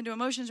going to jump into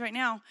emotions right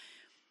now.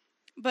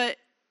 But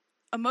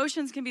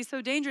emotions can be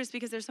so dangerous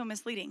because they're so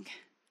misleading.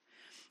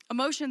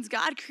 Emotions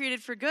God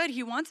created for good.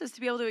 He wants us to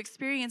be able to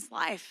experience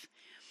life.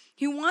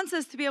 He wants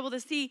us to be able to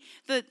see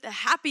the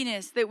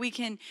happiness that we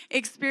can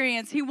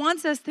experience. He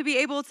wants us to be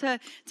able to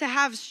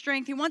have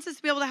strength. He wants us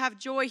to be able to have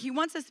joy. He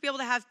wants us to be able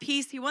to have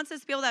peace. He wants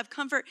us to be able to have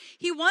comfort.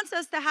 He wants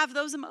us to have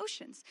those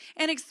emotions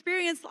and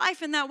experience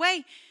life in that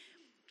way.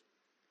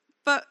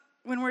 But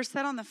when we're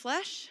set on the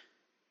flesh,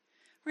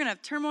 we're going to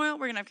have turmoil.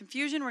 We're going to have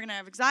confusion. We're going to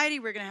have anxiety.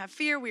 We're going to have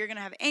fear. We're going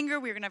to have anger.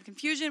 We're going to have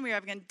confusion. We're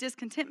going to have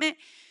discontentment.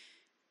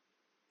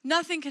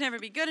 Nothing can ever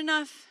be good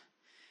enough.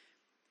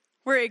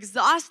 We're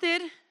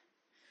exhausted.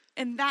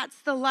 And that's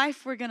the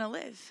life we're going to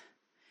live,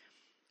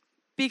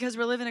 because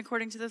we're living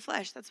according to the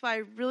flesh. That's why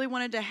I really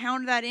wanted to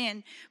hound that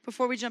in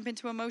before we jump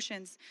into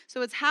emotions.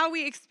 So it's how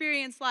we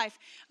experience life.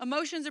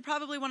 Emotions are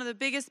probably one of the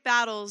biggest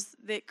battles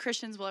that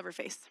Christians will ever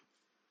face,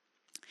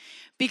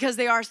 because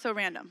they are so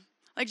random.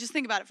 Like, just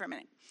think about it for a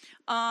minute.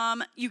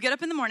 You get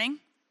up in the morning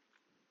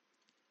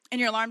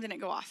and your alarm didn't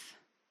go off.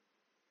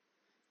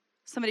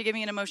 Somebody give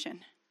me an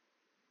emotion.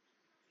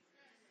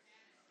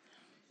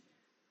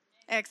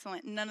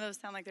 Excellent. None of those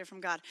sound like they're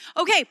from God.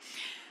 Okay.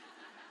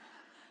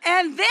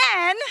 And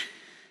then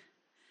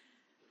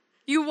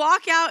you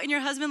walk out and your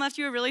husband left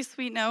you a really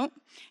sweet note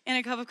and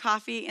a cup of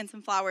coffee and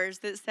some flowers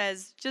that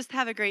says, just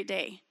have a great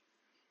day.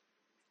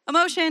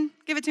 Emotion.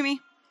 Give it to me.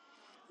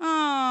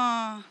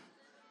 Oh.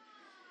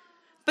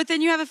 But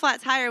then you have a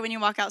flat tire when you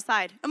walk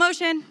outside.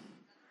 Emotion.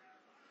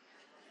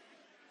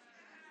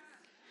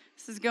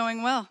 This is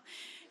going well.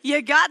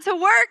 You got to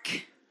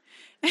work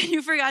and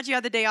you forgot you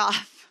had the day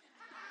off.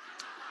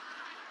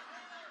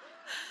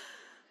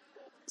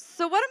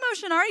 So what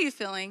emotion are you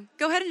feeling?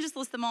 Go ahead and just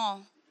list them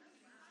all.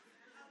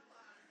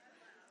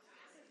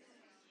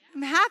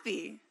 I'm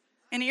happy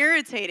and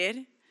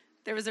irritated.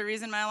 There was a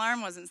reason my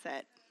alarm wasn't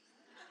set.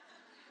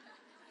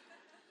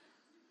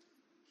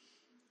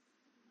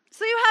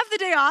 So you have the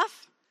day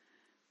off,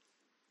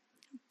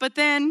 but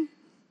then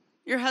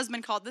your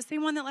husband called, the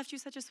same one that left you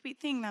such a sweet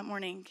thing that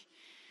morning.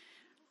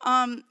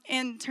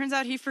 And turns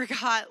out he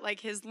forgot like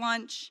his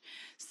lunch,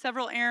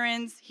 several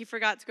errands. He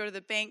forgot to go to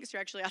the bank, so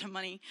you're actually out of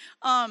money.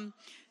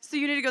 So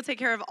you need to go take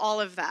care of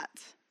all of that.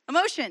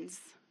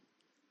 Emotions.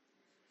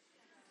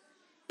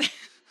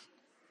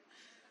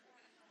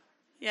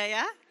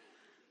 Yeah?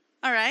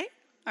 All right.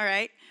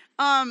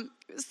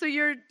 So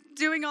you're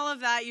doing all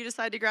of that. You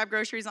decide to grab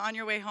groceries on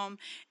your way home,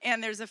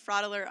 and there's a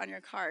fraud alert on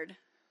your card.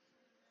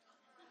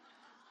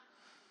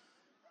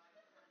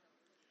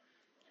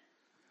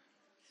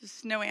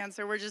 Just no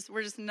answer. We're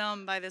just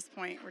numb by this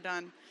point. We're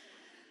done.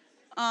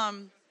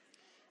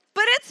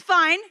 But it's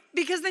fine,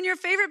 because then your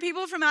favorite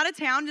people from out of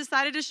town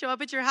decided to show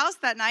up at your house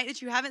that night that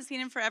you haven't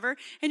seen in forever,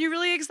 and you're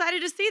really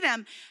excited to see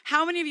them.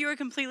 How many of you are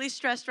completely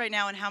stressed right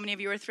now, and how many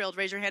of you are thrilled?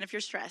 Raise your hand if you're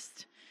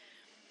stressed.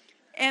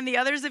 And the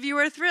others of you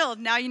are thrilled.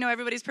 Now you know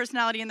everybody's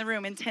personality in the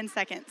room in 10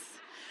 seconds.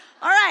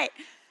 All right.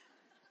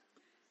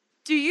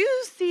 Do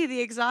you see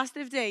the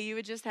exhaustive day you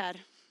had just had?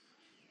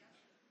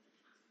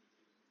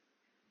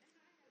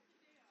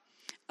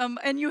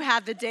 And you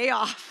had the day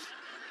off.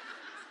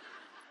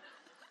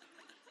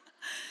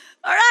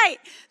 All right,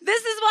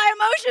 this is why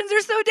emotions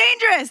are so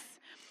dangerous.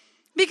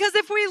 Because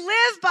if we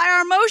live by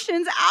our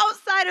emotions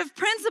outside of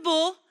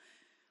principle,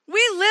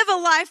 we live a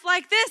life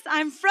like this.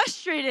 I'm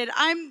frustrated.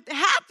 I'm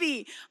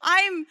happy.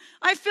 I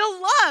feel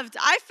loved.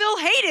 I feel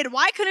hated.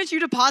 Why couldn't you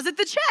deposit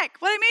the check?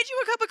 Well, I made you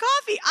a cup of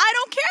coffee. I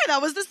don't care.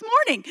 That was this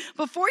morning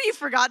before you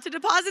forgot to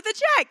deposit the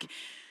check.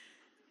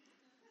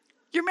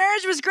 Your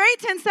marriage was great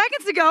 10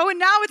 seconds ago, and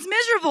now it's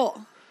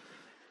miserable.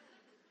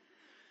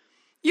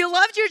 You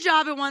loved your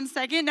job at 1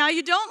 second. Now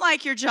you don't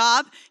like your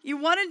job. You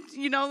wanted,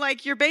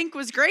 like your bank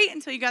was great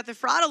until you got the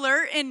fraud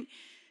alert. And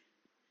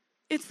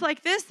it's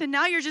like this, and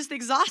now you're just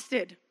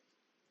exhausted.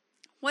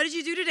 What did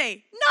you do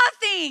today?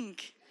 Nothing.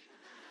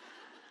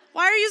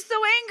 Why are you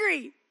so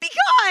angry?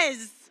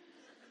 Because.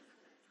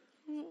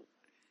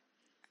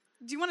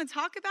 Do you want to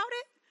talk about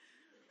it?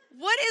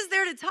 What is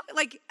there to talk?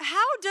 Like,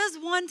 how does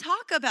one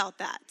talk about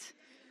that?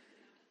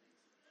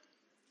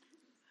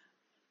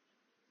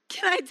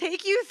 Can I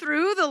take you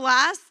through the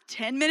last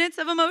 10 minutes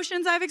of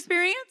emotions I've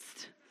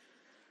experienced?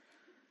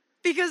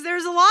 Because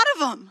there's a lot of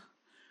them.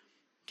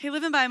 Okay,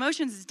 living by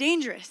emotions is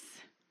dangerous.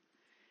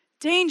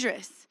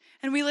 Dangerous.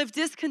 And we live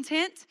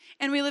discontent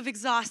and we live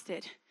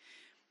exhausted.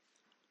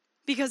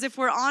 Because if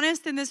we're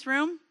honest in this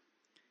room,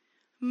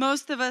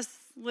 most of us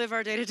live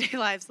our day-to-day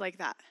lives like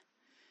that.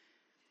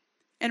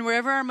 And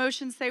wherever our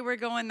emotions say we're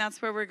going,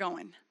 that's where we're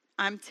going.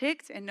 I'm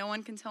ticked and no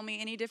one can tell me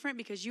any different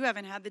because you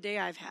haven't had the day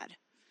I've had.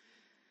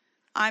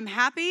 I'm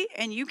happy,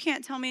 and you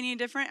can't tell me any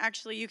different.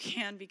 Actually, you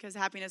can, because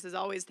happiness is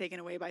always taken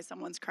away by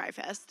someone's cry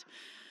fest.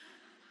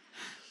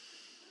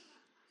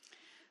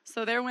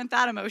 So there went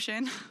that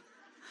emotion.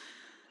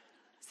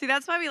 See,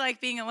 that's why we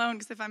like being alone,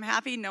 because if I'm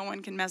happy, no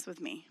one can mess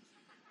with me.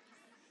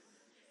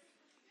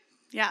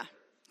 Yeah,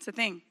 it's a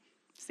thing.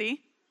 See?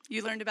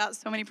 You learned about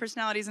so many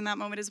personalities in that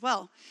moment as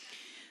well.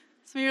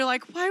 Some of you are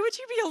like, why would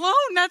you be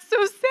alone? That's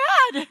so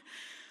sad.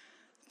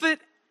 But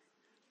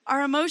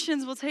our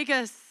emotions will take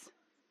us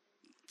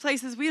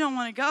places we don't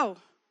want to go.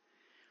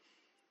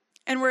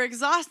 And we're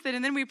exhausted,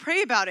 and then we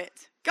pray about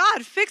it.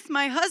 God, fix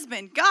my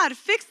husband. God,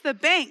 fix the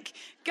bank.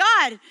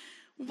 God,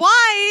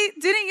 why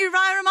didn't you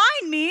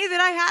remind me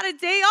that I had a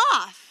day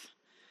off?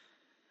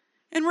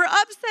 And we're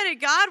upset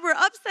at God. We're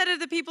upset at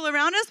the people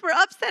around us. We're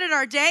upset at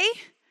our day.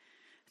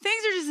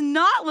 Things are just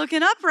not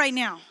looking up right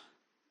now.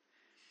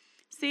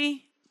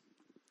 See?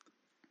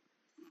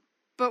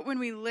 But when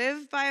we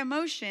live by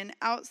emotion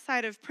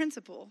outside of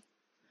principle,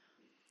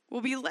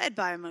 we'll be led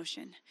by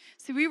emotion.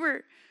 See, we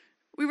were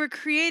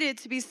created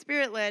to be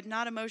spirit-led,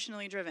 not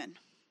emotionally driven.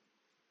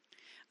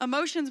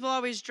 Emotions will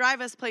always drive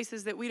us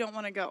places that we don't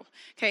want to go.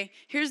 Okay,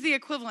 here's the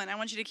equivalent. I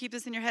want you to keep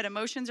this in your head.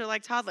 Emotions are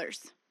like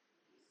toddlers.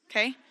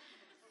 Okay?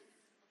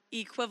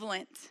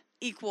 Equivalent,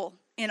 equal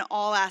in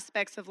all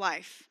aspects of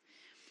life.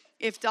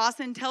 If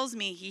Dawson tells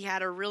me he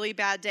had a really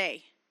bad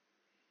day,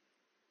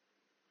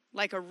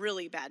 like a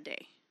really bad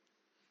day,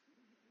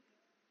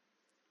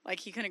 like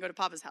he couldn't go to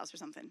Papa's house or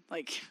something,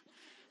 like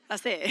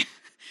that's it.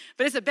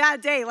 But it's a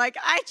bad day. Like,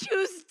 I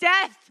choose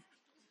death.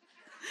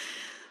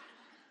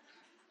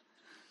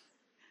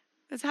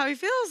 That's how he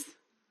feels.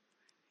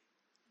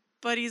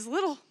 But he's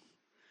little.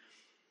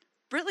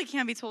 Britley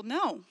can't be told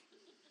no.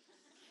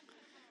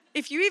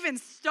 If you even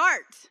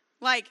start,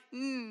 like,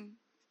 can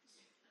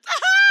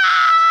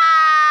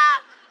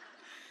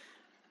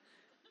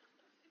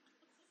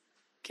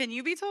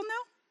you be told no?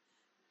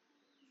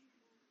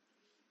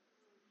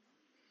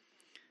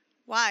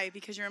 Why?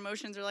 Because your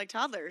emotions are like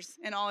toddlers,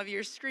 and all of you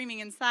are screaming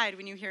inside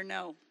when you hear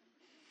no.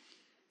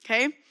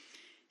 Okay?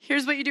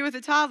 Here's what you do with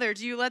a toddler.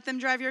 Do you let them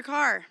drive your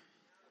car?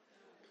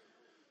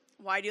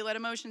 Why do you let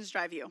emotions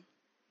drive you?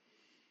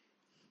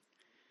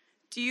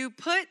 Do you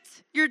put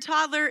your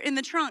toddler in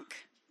the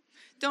trunk?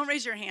 Don't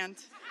raise your hand.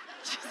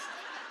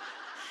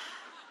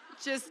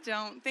 Just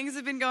don't. Things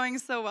have been going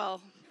so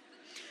well.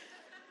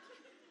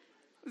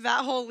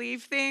 That whole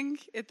leave thing,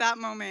 at that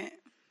moment,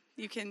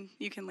 you can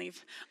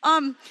leave.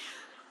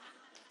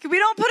 We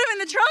don't put them in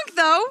the trunk,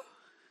 though.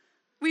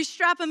 We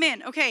strap them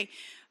in. Okay,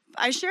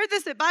 I shared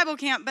this at Bible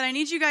camp, but I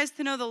need you guys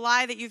to know the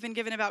lie that you've been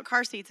given about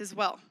car seats as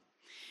well.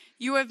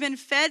 You have been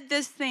fed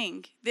this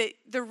thing that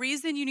the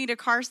reason you need a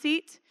car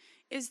seat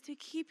is to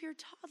keep your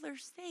toddler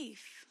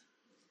safe.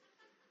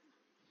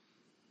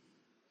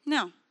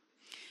 No.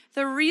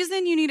 The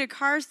reason you need a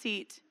car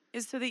seat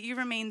is so that you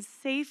remain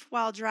safe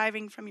while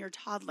driving from your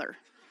toddler.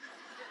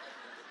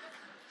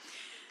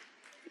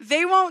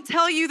 They won't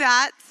tell you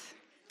that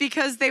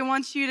because they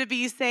want you to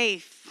be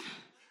safe.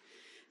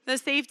 The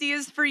safety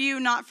is for you,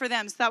 not for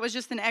them. So that was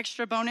just an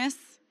extra bonus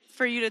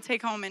for you to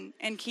take home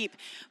and keep.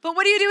 But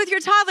what do you do with your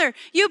toddler?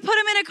 You put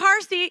them in a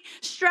car seat,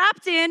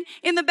 strapped in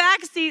the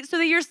back seat so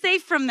that you're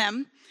safe from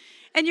them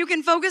and you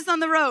can focus on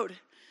the road,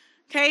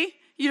 okay?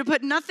 You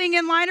put nothing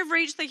in line of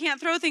reach. They can't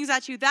throw things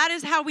at you. That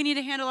is how we need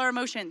to handle our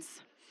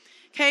emotions,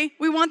 okay?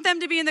 We want them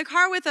to be in the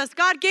car with us.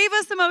 God gave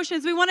us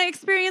emotions. We want to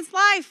experience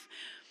life.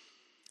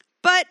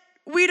 But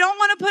we don't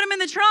want to put them in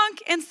the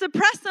trunk and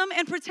suppress them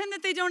and pretend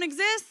that they don't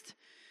exist.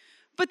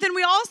 But then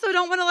we also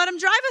don't want to let them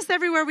drive us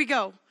everywhere we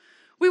go.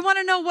 We want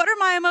to know, what are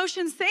my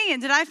emotions saying?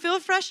 Did I feel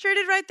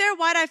frustrated right there?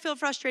 Why did I feel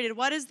frustrated?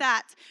 What does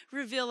that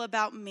reveal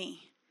about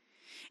me?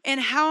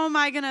 And how am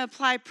I going to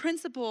apply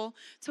principle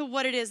to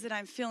what it is that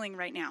I'm feeling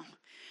right now?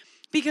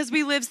 Because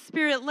we live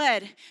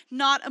spirit-led,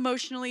 not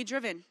emotionally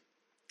driven.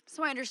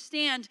 So I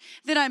understand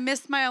that I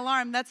missed my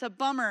alarm. That's a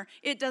bummer.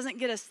 It doesn't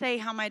get to say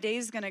how my day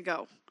is going to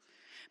go.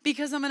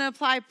 Because I'm going to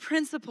apply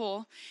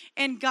principle,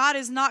 and God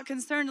is not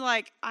concerned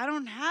like, I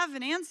don't have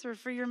an answer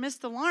for your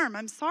missed alarm.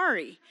 I'm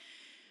sorry.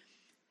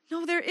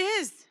 No, there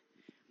is.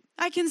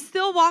 I can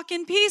still walk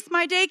in peace.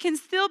 My day can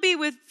still be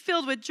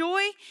filled with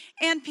joy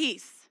and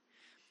peace.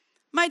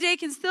 My day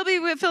can still be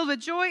filled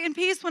with joy and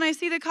peace when I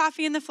see the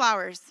coffee and the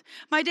flowers.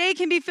 My day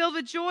can be filled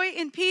with joy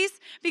and peace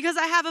because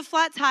I have a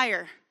flat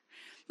tire.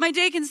 My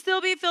day can still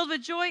be filled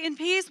with joy and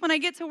peace when I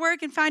get to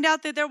work and find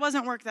out that there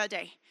wasn't work that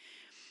day.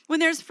 When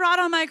there's fraud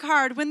on my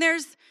card,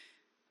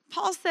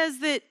 Paul says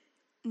that,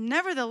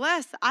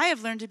 nevertheless, I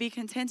have learned to be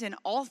content in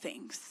all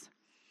things.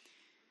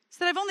 He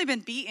said, I've only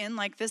been beaten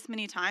like this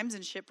many times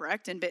and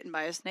shipwrecked and bitten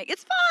by a snake.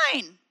 It's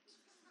fine.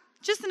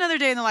 Just another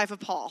day in the life of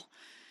Paul.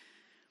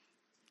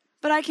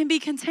 But I can be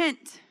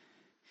content.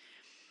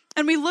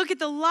 And we look at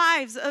the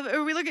lives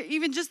or we look at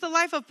even just the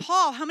life of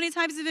Paul. How many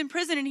times he's in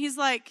prison and he's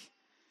like,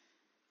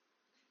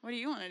 what do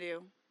you want to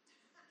do?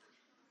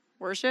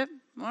 Worship?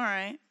 All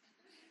right.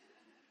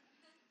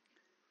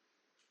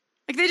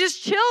 Like they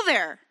just chill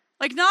there.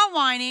 Like not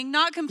whining,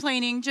 not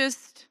complaining,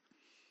 just,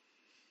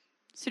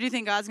 so do you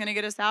think God's going to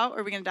get us out or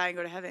are we going to die and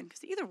go to heaven?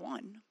 Because either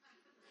one.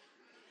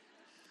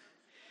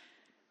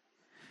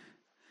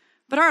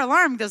 But our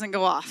alarm doesn't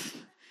go off.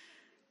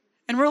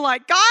 And we're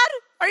like, God,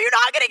 are you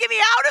not going to get me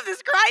out of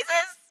this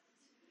crisis?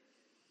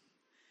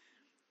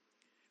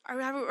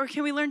 Or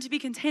can we learn to be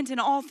content in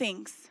all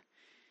things?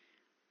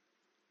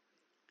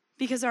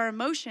 Because our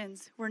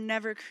emotions were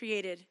never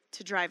created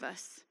to drive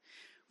us.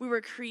 We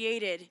were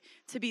created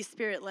to be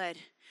spirit-led.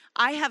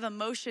 I have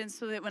emotions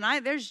so that when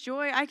there's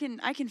joy, I can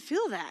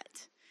feel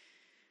that.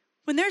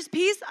 When there's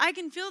peace, I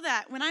can feel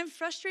that. When I'm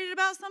frustrated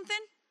about something,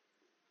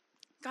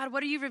 God,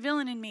 what are you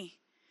revealing in me?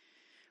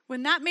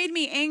 When that made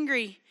me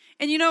angry,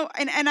 and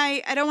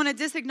I don't want to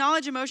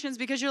disacknowledge emotions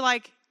because you're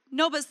like,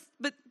 no, but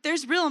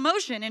there's real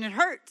emotion and it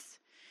hurts.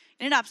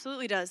 And it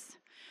absolutely does.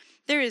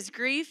 There is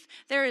grief,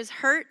 there is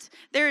hurt,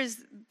 there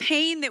is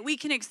pain that we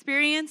can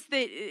experience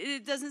that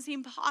it doesn't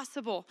seem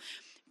possible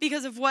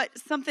because of what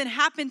something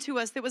happened to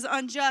us that was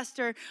unjust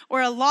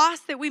or a loss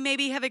that we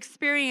maybe have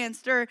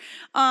experienced or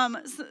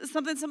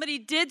something somebody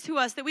did to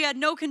us that we had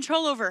no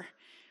control over.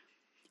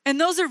 And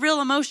those are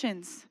real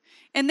emotions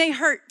and they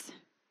hurt.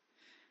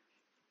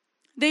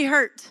 They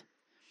hurt.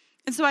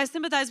 And so I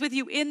sympathize with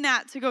you in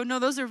that to go, no,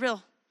 those are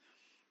real.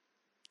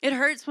 It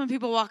hurts when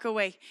people walk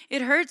away.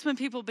 It hurts when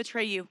people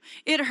betray you.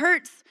 It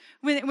hurts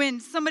when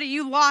somebody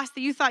you lost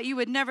that you thought you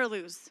would never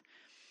lose.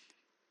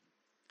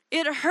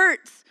 It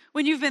hurts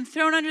when you've been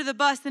thrown under the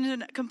bus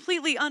in a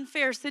completely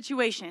unfair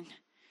situation.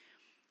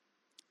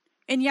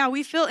 And yeah,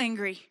 we feel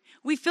angry.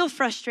 We feel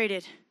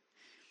frustrated.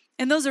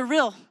 And those are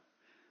real.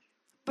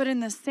 But in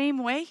the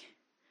same way,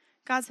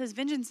 God says,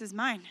 vengeance is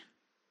mine.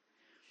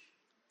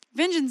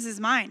 Vengeance is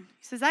mine.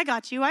 He says, I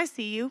got you. I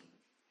see you.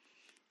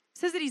 He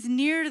says that he's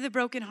near to the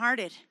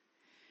brokenhearted.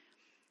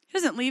 He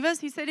doesn't leave us.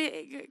 He said,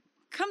 hey,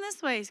 come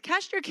this way.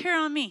 Cast your care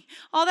on me.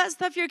 All that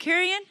stuff you're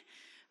carrying,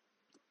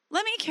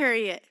 let me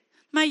carry it.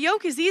 My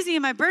yoke is easy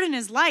and my burden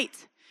is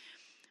light.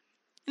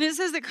 And it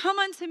says that come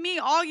unto me,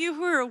 all you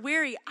who are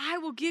weary, I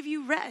will give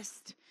you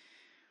rest.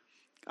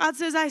 God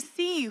says, I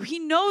see you. He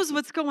knows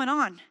what's going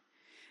on.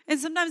 And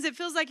sometimes it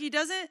feels like he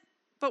doesn't,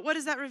 but what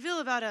does that reveal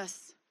about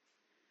us?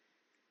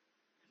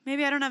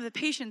 Maybe I don't have the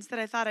patience that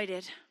I thought I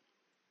did.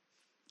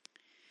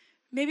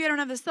 Maybe I don't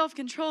have the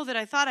self-control that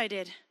I thought I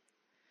did.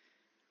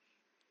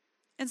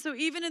 And so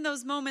even in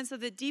those moments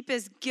of the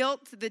deepest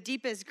guilt, the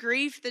deepest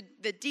grief,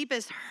 the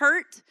deepest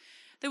hurt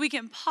that we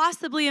can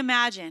possibly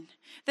imagine,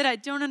 that I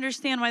don't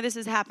understand why this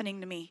is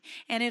happening to me,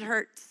 and it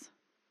hurts,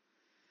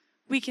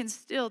 we can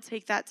still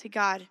take that to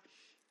God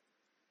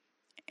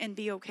and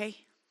be okay.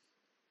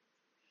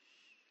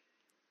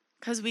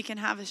 Because we can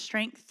have a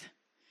strength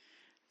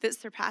that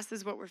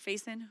surpasses what we're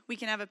facing. We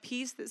can have a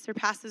peace that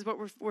surpasses what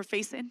we're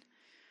facing.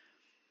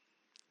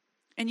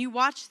 And you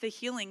watch the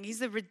healing.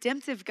 He's a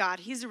redemptive God.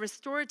 He's a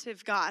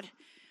restorative God.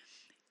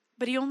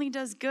 but he only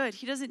does good.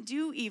 He doesn't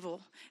do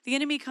evil. The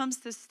enemy comes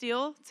to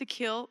steal, to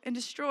kill, and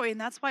destroy. And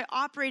that's why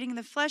operating in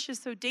the flesh is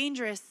so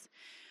dangerous,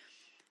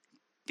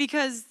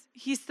 because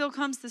he still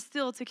comes to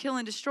steal, to kill,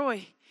 and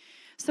destroy.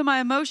 So my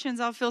emotions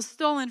I'll feel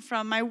stolen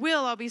from. My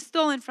will I'll be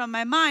stolen from.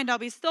 My mind I'll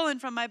be stolen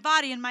from. My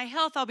body and my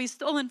health I'll be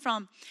stolen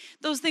from.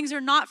 Those things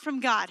are not from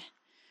God.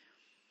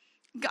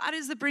 God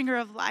is the bringer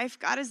of life.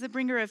 God is the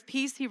bringer of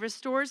peace. He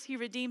restores, he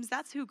redeems.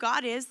 That's who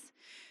God is.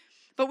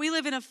 But we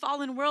live in a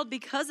fallen world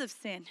because of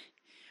sin.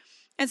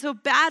 And so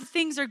bad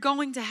things are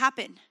going to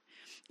happen.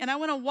 And I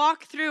want to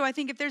walk through, I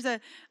think if there's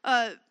a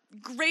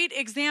great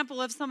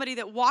example of somebody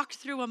that walked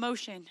through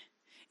emotion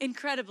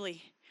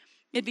incredibly,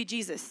 it'd be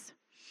Jesus.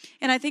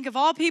 And I think of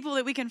all people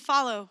that we can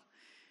follow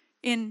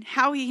in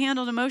how he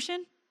handled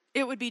emotion,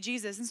 it would be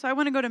Jesus. And so I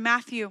want to go to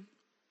Matthew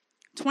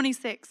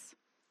 26.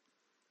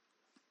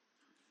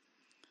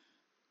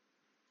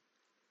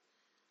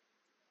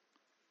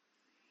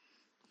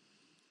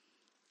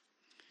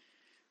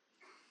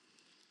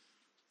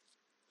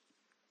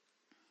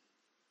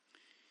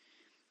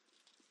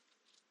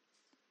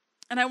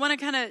 And I want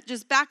to kind of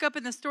just back up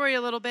in the story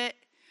a little bit.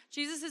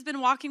 Jesus has been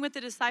walking with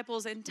the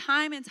disciples, and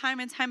time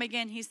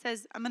again, he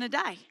says, I'm going to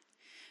die.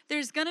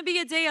 There's going to be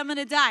a day I'm going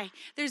to die.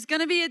 There's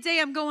going to be a day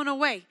I'm going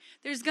away.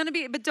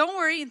 But don't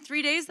worry, in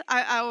 3 days,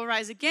 I will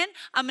rise again.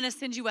 I'm going to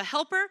send you a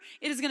helper.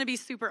 It is going to be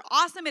super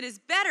awesome. It is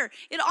better.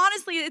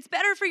 It's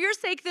better for your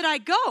sake that I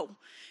go.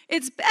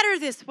 It's better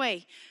this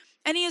way.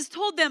 And he has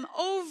told them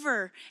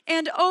over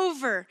and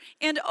over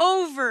and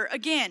over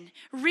again.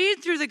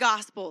 Read through the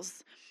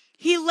Gospels.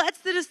 He lets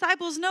the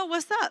disciples know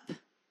what's up.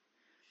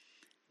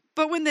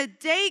 But when the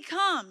day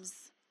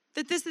comes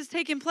that this is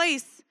taking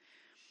place,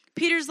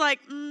 Peter's like,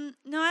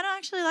 no, I don't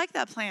actually like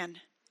that plan.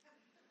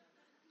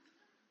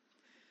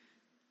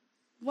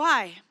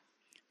 Why?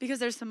 Because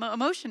there's some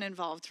emotion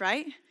involved,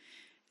 right?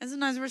 And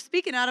sometimes we're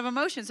speaking out of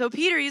emotion. So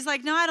Peter, he's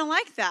like, no, I don't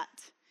like that.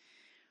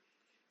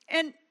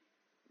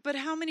 But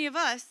how many of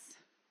us,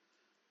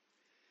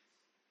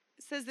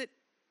 it says that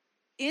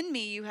in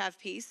me you have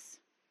peace.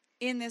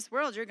 In this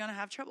world, you're going to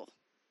have trouble.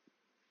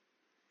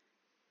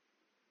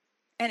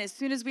 And as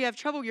soon as we have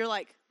trouble, you're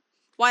like,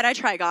 why'd I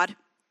try, God?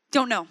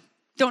 Don't know.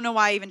 Don't know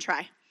why I even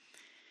try.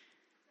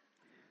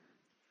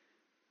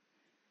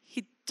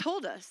 He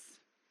told us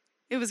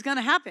it was going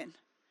to happen.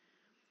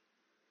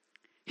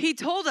 He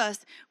told us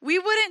we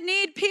wouldn't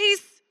need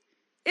peace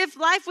if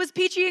life was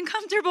peachy and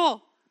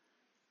comfortable.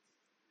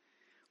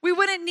 We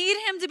wouldn't need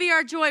him to be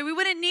our joy. We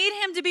wouldn't need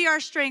him to be our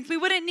strength. We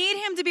wouldn't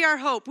need him to be our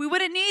hope. We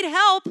wouldn't need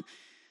help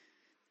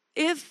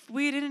if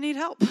we didn't need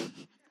help.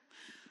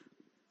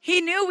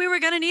 He knew we were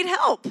going to need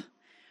help.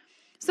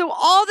 So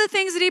all the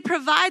things that he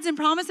provides and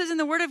promises in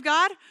the Word of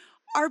God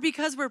are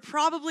because we're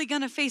probably going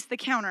to face the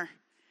counter.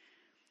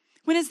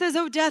 When it says,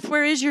 oh, death,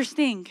 where is your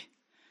sting?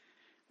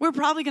 We're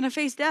probably going to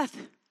face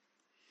death.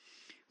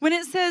 When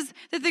it says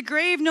that the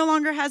grave no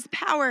longer has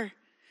power.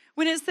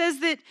 When it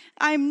says that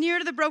I'm near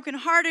to the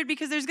brokenhearted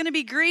because there's going to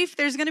be grief,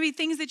 there's going to be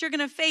things that you're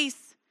going to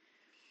face.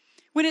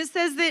 When it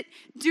says that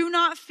do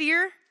not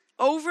fear,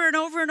 over and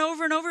over and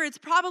over and over, it's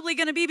probably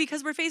going to be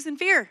because we're facing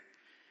fear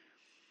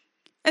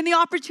and the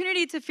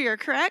opportunity to fear,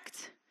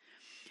 correct?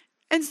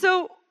 And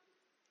so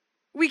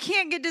we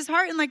can't get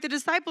disheartened like the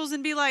disciples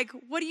and be like,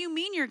 what do you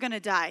mean you're going to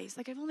die? He's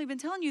like, I've only been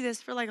telling you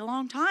this for like a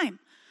long time.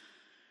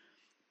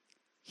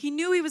 He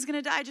knew he was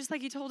going to die, just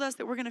like he told us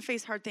that we're going to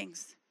face hard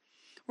things.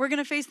 We're going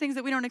to face things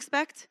that we don't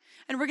expect,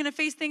 and we're going to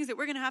face things that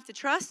we're going to have to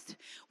trust.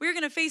 We're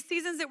going to face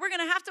seasons that we're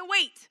going to have to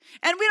wait,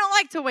 and we don't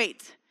like to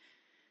wait.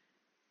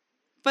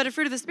 But a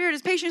fruit of the Spirit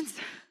is patience.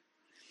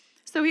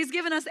 So he's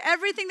given us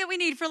everything that we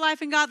need for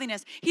life and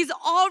godliness. He's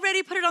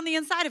already put it on the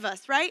inside of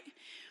us, right?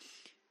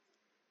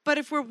 But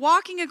if we're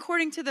walking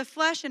according to the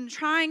flesh and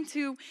trying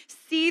to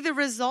see the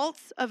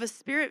results of a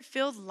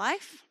Spirit-filled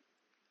life,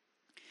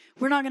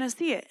 we're not going to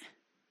see it.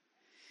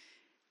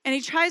 And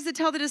he tries to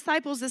tell the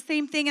disciples the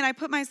same thing, and I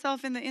put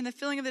myself in the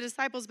feeling of the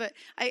disciples, but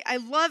I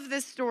love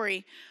this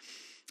story.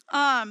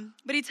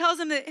 But he tells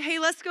them that, hey,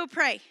 let's go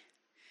pray.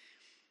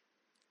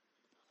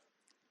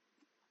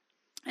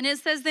 And it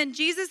says, then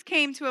Jesus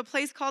came to a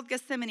place called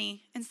Gethsemane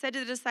and said to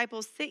the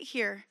disciples, sit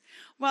here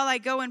while I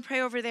go and pray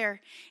over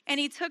there. And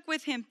he took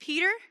with him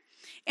Peter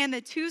and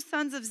the 2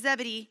 sons of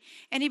Zebedee,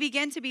 and he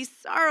began to be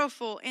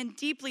sorrowful and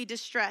deeply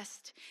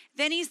distressed.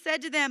 Then he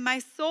said to them, my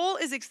soul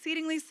is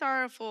exceedingly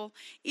sorrowful,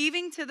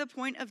 even to the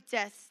point of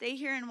death. Stay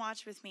here and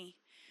watch with me.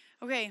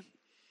 Okay,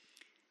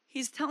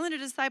 he's telling the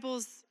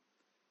disciples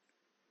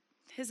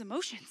his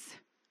emotions.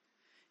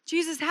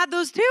 Jesus had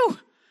those too.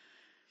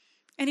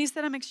 And he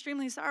said, I'm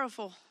extremely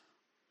sorrowful,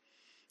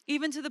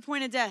 even to the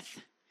point of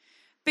death.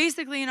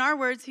 Basically, in our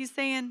words, he's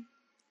saying,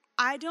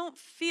 I don't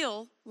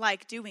feel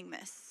like doing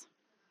this.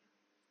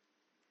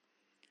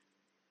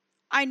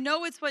 I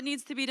know it's what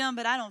needs to be done,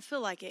 but I don't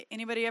feel like it.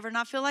 Anybody ever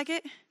not feel like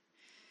it?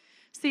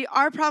 See,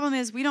 our problem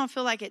is we don't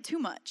feel like it too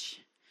much.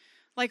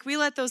 Like we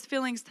let those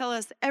feelings tell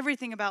us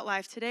everything about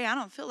life. Today, I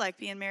don't feel like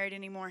being married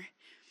anymore.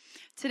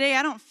 Today,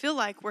 I don't feel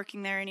like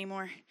working there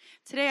anymore.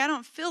 Today, I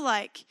don't feel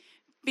like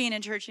being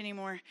in church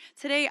anymore.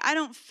 Today, I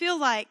don't feel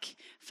like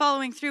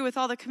following through with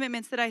all the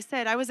commitments that I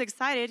said. I was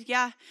excited,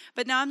 yeah,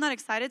 but now I'm not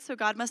excited, so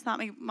God must not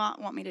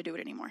want me to do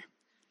it anymore.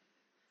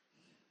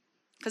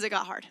 Because it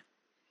got hard.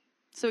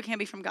 So it can't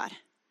be from God.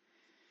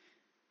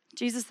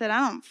 Jesus said,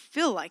 I don't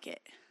feel like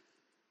it.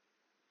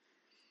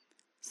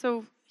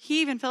 So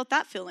he even felt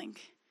that feeling.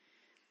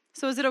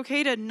 So is it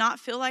okay to not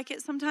feel like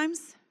it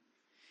sometimes?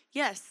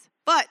 Yes,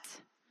 but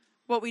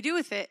what we do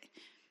with it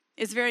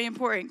is very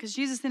important because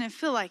Jesus didn't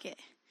feel like it.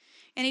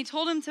 And he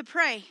told him to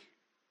pray.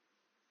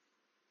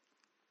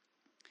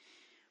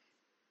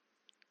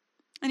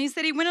 And he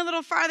said he went a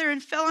little farther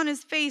and fell on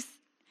his face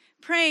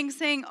praying,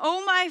 saying,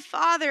 "Oh, my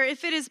Father,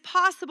 if it is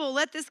possible,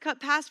 let this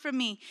cup pass from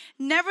me.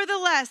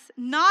 Nevertheless,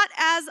 not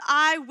as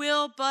I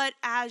will, but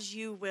as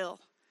you will."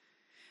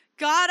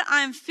 God,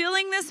 I'm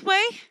feeling this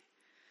way.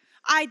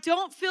 I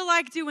don't feel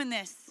like doing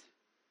this.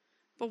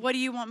 But what do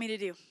you want me to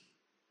do?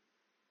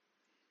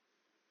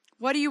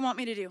 What do you want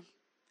me to do?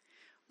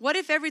 What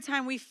if every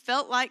time we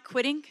felt like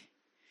quitting,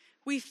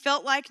 we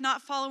felt like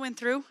not following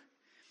through,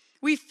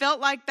 we felt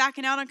like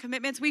backing out on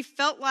commitments, we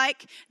felt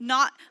like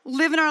not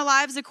living our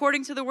lives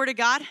according to the Word of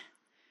God?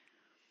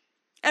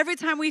 Every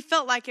time we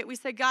felt like it, we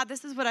said, God,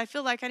 this is what I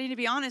feel like. I need to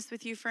be honest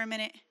with you for a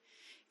minute.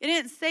 It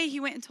didn't say he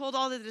went and told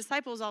all the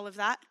disciples all of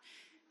that.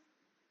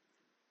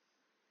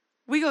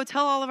 We go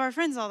tell all of our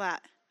friends all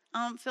that.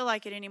 I don't feel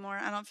like it anymore.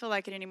 I don't feel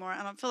like it anymore.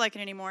 I don't feel like it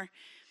anymore.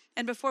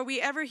 And before we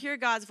ever hear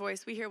God's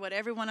voice, we hear what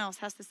everyone else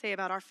has to say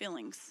about our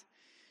feelings.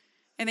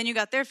 And then you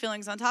got their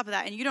feelings on top of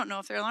that, and you don't know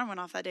if their alarm went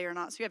off that day or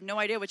not, so you have no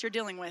idea what you're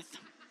dealing with.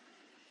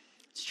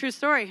 It's a true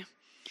story.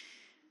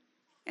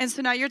 And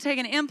so now you're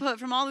taking input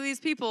from all of these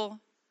people,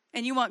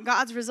 and you want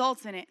God's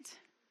results in it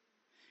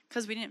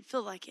because we didn't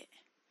feel like it.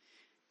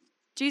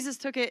 Jesus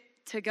took it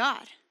to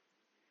God.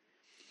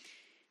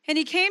 And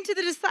he came to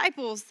the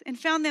disciples and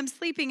found them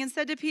sleeping and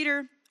said to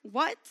Peter,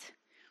 "What?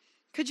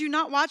 Could you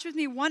not watch with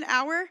me 1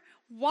 hour?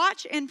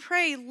 Watch and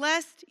pray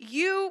lest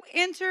you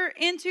enter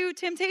into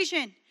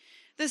temptation.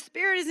 The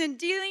spirit is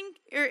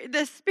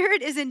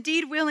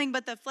indeed willing,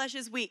 but the flesh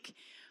is weak." It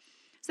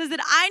says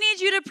that I need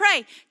you to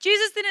pray.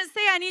 Jesus didn't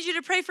say I need you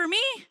to pray for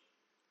me.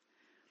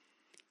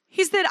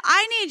 He said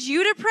I need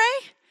you to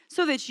pray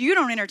so that you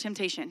don't enter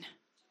temptation.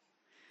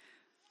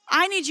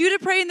 I need you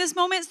to pray in this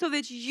moment so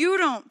that you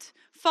don't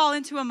fall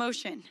into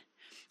emotion.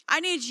 I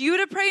need you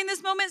to pray in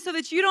this moment so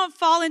that you don't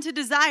fall into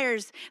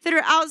desires that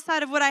are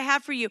outside of what I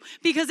have for you,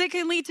 because it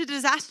can lead to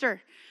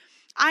disaster.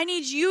 I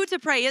need you to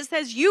pray. It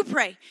says you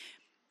pray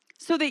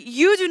so that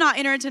you do not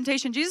enter into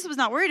temptation. Jesus was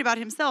not worried about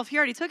himself. He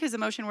already took his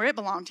emotion where it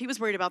belonged. He was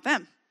worried about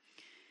them.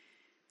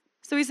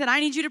 So he said, I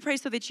need you to pray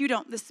so that you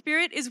don't. The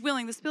Spirit is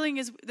willing. The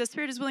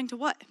Spirit is willing to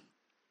what?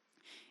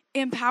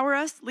 Empower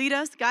us, lead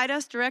us, guide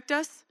us, direct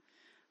us.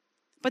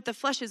 But the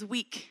flesh is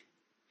weak,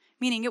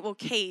 meaning it will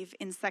cave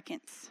in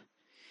seconds.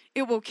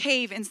 It will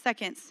cave in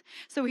seconds.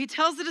 So he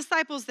tells the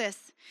disciples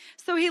this.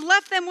 So he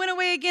left them, went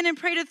away again, and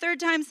prayed a third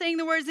time, saying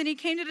the words. And he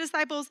came to the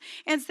disciples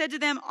and said to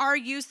them, "Are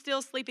you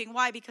still sleeping?"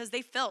 Why? Because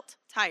they felt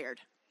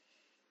tired.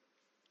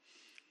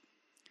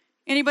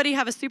 Anybody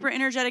have a super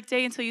energetic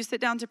day until you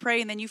sit down to pray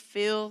and then you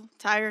feel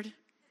tired?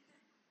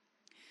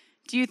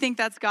 Do you think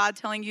that's God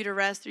telling you to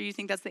rest, or do you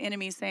think that's the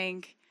enemy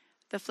saying,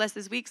 the flesh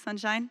is weak,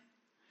 sunshine?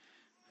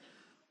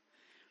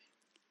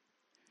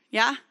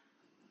 Yeah?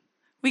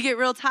 We get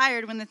real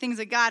tired when the things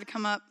of God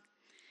come up.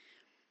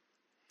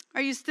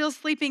 Are you still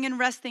sleeping and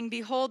resting?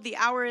 Behold, the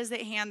hour is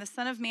at hand. The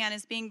Son of Man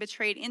is being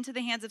betrayed into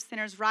the hands of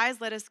sinners. Rise,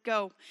 let us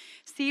go.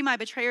 See, my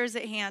betrayer is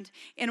at hand.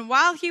 And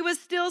while he was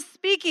still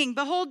speaking,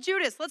 behold,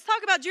 Judas. Let's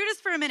talk about Judas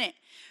for a minute.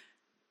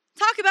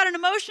 Talk about an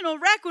emotional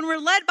wreck when we're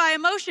led by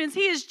emotions.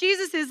 He is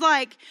Jesus'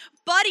 like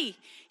buddy.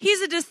 He's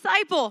a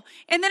disciple.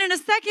 And then in a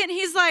second,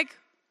 he's like,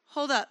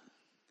 hold up.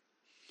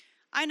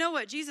 I know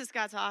what Jesus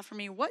got to offer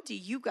me. What do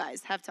you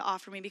guys have to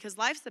offer me? Because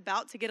life's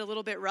about to get a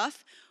little bit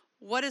rough.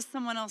 What does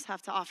someone else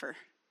have to offer?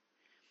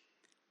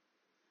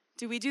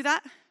 Do we do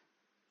that?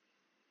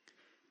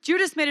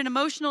 Judas made an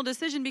emotional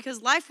decision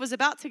because life was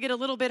about to get a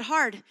little bit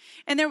hard.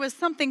 And there was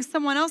something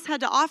someone else had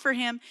to offer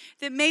him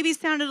that maybe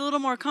sounded a little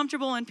more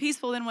comfortable and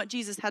peaceful than what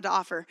Jesus had to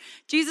offer.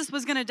 Jesus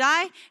was going to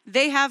die.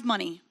 They have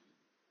money.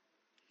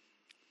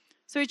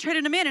 So he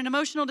traded him in, an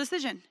emotional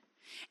decision.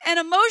 An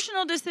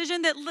emotional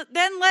decision that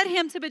then led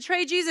him to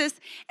betray Jesus,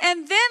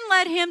 and then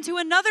led him to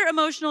another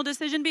emotional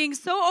decision, being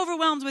so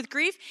overwhelmed with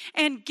grief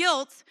and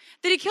guilt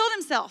that he killed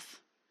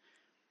himself.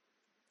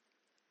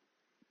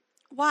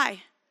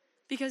 Why?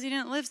 Because he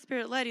didn't live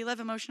spirit-led, he lived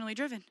emotionally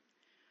driven.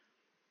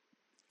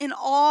 In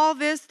all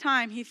this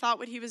time, he thought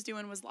what he was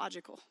doing was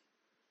logical.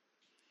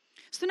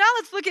 So now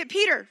let's look at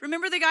Peter.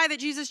 Remember the guy that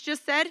Jesus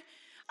just said,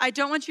 I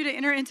don't want you to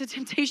enter into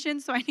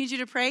temptation, so I need you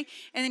to pray,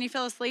 and then he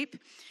fell asleep?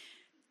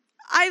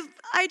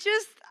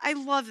 I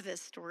love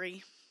this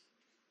story.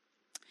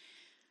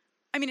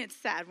 I mean, it's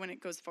sad when it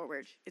goes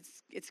forward.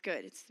 It's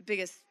good. It's the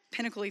biggest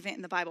pinnacle event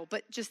in the Bible,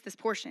 but just this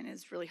portion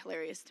is really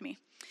hilarious to me.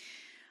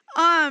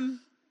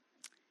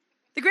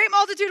 The great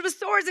multitude with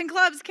swords and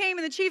clubs came,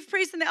 and the chief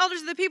priests and the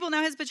elders of the people.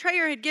 Now his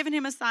betrayer had given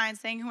him a sign,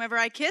 saying, whoever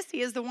I kiss,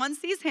 he is the one,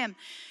 seize him.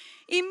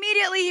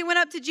 Immediately he went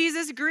up to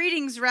Jesus,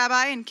 greetings,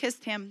 Rabbi, and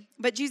kissed him.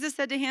 But Jesus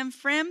said to him,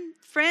 friend,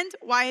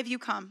 why have you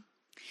come?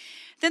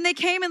 Then they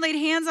came and laid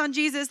hands on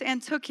Jesus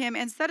and took him,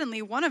 and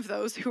suddenly one of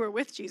those who were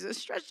with Jesus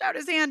stretched out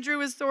his hand, drew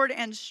his sword,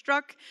 and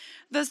struck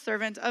the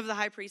servant of the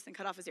high priest and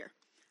cut off his ear.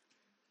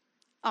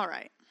 All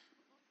right.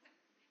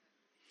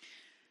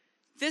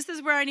 This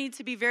is where I need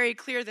to be very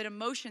clear that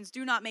emotions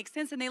do not make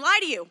sense and they lie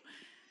to you.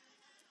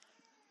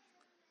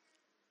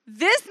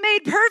 This made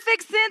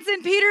perfect sense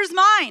in Peter's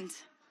mind.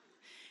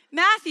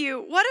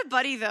 Matthew, what a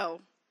buddy though.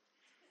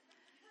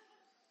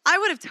 I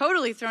would have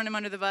totally thrown him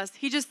under the bus.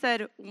 He just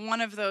said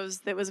one of those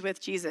that was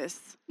with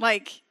Jesus.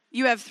 Like,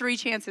 you have 3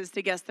 chances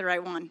to guess the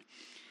right one.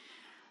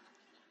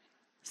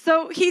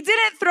 So he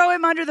didn't throw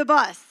him under the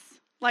bus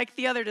like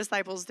the other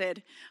disciples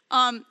did.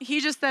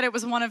 He just said it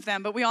was one of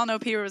them, but we all know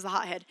Peter was a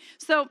hothead.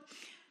 So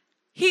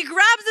he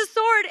grabs the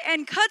sword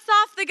and cuts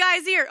off the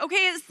guy's ear.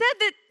 Okay, it said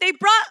that they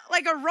brought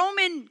like a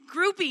Roman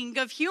grouping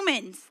of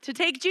humans to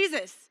take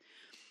Jesus.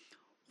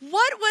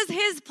 What was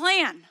his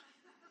plan?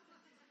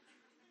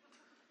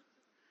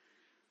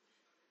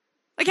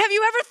 Like, have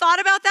you ever thought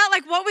about that?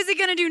 Like, what was he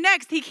going to do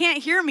next? He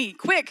can't hear me.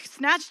 Quick,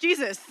 snatch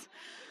Jesus.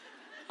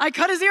 I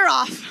cut his ear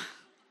off.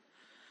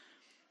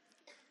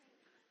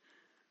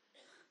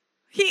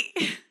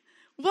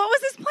 What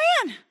was his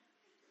plan?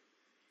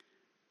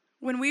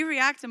 When we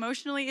react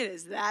emotionally, it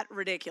is that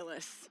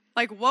ridiculous.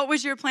 Like, what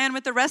was your plan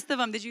with the rest of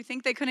them? Did you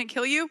think they couldn't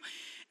kill you?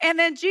 And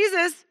then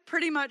Jesus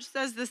pretty much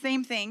says the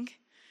same thing.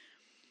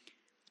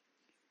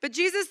 But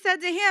Jesus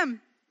said to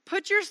him,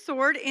 put your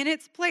sword in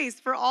its place,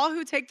 for all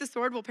who take the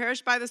sword will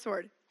perish by the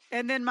sword.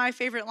 And then my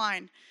favorite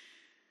line.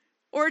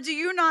 Or do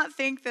you not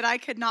think that I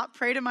could not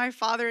pray to my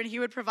Father and he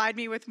would provide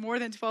me with more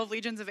than 12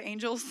 legions of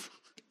angels?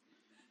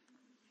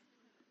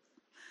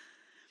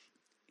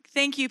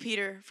 Thank you,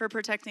 Peter, for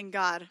protecting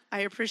God. I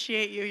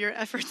appreciate you. Your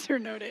efforts are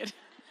noted.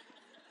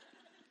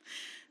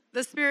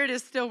 The spirit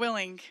is still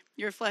willing.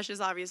 Your flesh is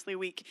obviously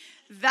weak.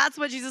 That's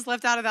what Jesus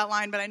left out of that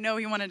line, but I know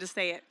he wanted to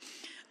say it.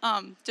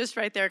 Just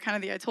right there, kind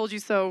of the I told you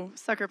so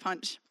sucker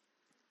punch.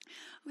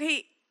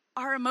 Okay,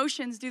 our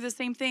emotions do the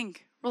same thing.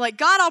 We're like,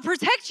 God, I'll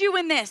protect you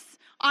in this.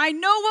 I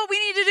know what we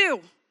need to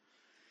do.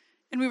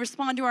 And we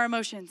respond to our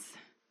emotions.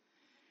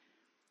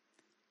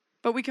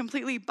 But we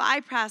completely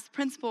bypass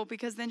principle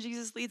because then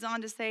Jesus leads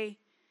on to say,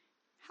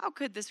 how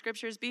could the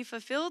scriptures be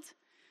fulfilled?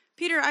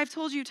 Peter, I've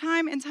told you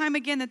time and time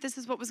again that this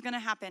is what was going to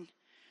happen.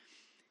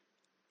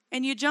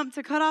 And you jumped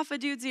to cut off a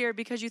dude's ear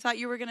because you thought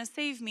you were going to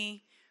save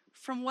me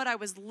from what I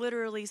was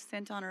literally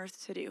sent on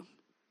earth to do.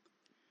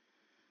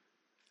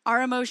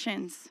 Our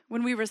emotions,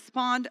 when we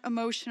respond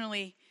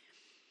emotionally,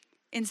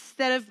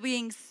 instead of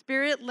being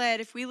spirit-led,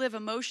 if we live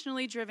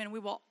emotionally driven, we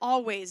will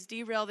always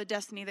derail the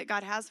destiny that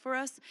God has for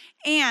us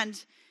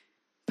and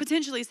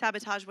potentially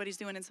sabotage what he's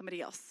doing in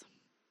somebody else.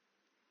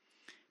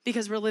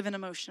 Because we're living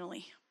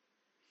emotionally.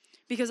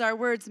 Because our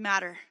words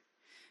matter.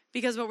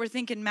 Because what we're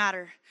thinking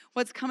matter.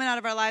 What's coming out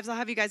of our lives, I'll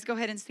have you guys go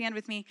ahead and stand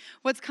with me.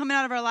 What's coming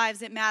out of our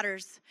lives, it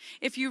matters.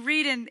 If you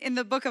read in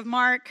the book of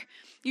Mark,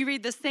 you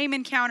read the same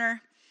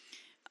encounter.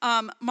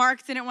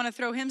 Mark didn't want to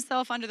throw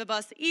himself under the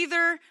bus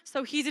either,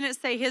 so he didn't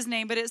say his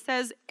name, but it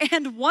says,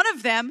 and one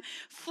of them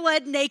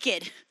fled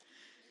naked.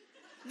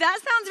 That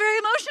sounds very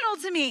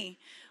emotional to me.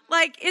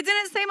 Like, it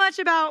didn't say much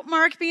about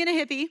Mark being a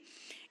hippie.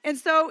 And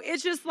so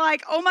it's just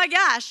like, oh my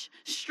gosh,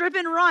 strip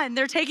and run.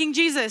 They're taking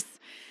Jesus.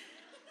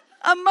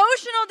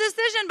 Emotional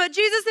decision, but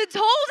Jesus had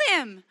told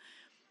him.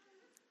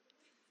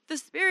 The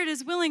spirit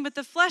is willing, but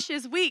the flesh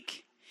is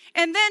weak.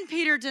 And then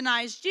Peter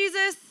denies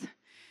Jesus.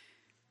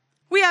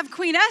 We have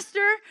Queen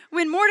Esther.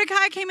 When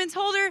Mordecai came and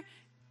told her,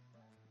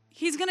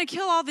 he's going to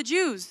kill all the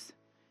Jews.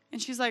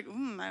 And she's like,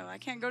 I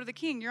can't go to the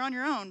king. You're on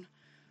your own.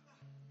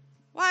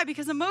 Why?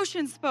 Because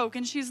emotion spoke.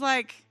 And she's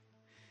like,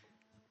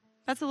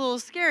 that's a little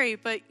scary,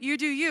 but you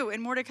do you.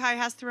 And Mordecai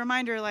has to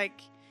remind her, like,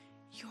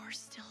 you're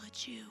still a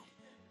Jew.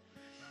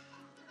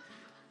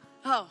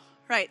 Oh,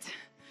 right.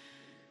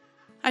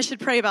 I should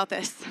pray about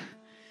this.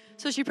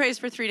 So she prays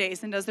for 3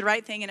 days and does the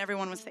right thing, and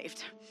everyone was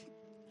saved.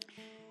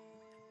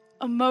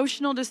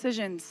 Emotional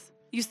decisions.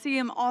 You see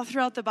them all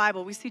throughout the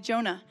Bible. We see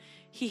Jonah.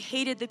 He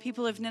hated the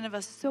people of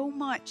Nineveh so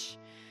much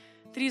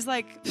that he's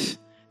like,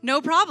 no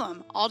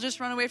problem. I'll just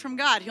run away from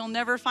God. He'll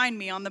never find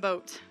me on the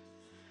boat.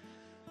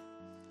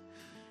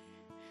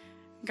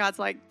 God's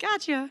like,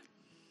 gotcha.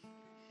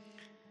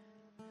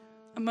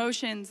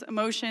 Emotions,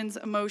 emotions,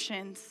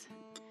 emotions.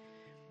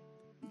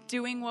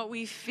 Doing what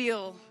we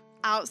feel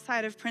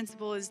outside of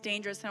principle is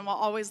dangerous and will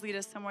always lead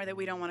us somewhere that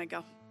we don't want to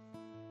go.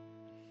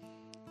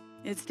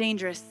 It's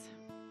dangerous.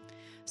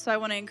 So I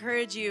want to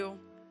encourage you,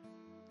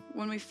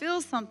 when we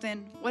feel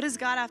something, what does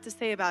God have to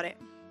say about it?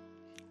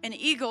 An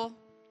eagle,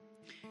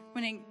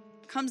 when he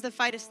comes to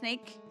fight a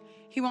snake,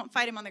 he won't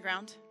fight him on the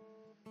ground.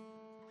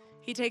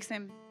 He takes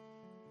him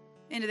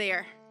into the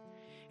air.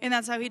 And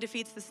that's how he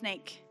defeats the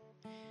snake.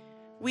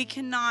 We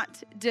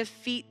cannot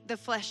defeat the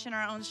flesh in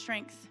our own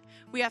strength.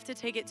 We have to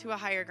take it to a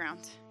higher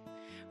ground.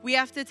 We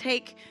have to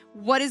take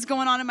what is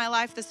going on in my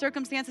life, the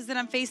circumstances that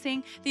I'm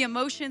facing, the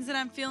emotions that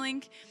I'm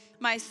feeling,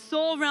 my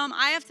soul realm.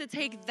 I have to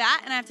take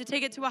that and I have to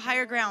take it to a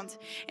higher ground.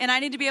 And I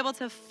need to be able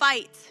to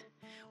fight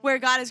where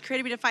God has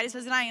created me to fight. It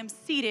says that I am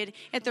seated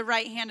at the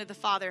right hand of the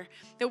Father,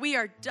 that we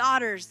are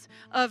daughters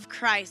of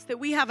Christ, that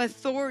we have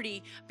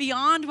authority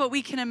beyond what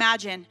we can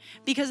imagine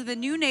because of the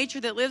new nature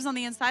that lives on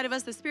the inside of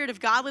us. The Spirit of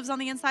God lives on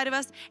the inside of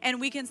us,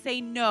 and we can say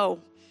no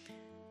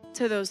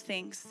to those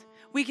things.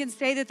 We can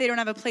say that they don't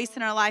have a place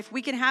in our life.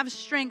 We can have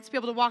strength to be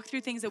able to walk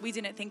through things that we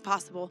didn't think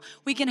possible.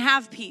 We can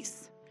have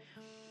peace.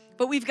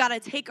 But we've got to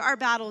take our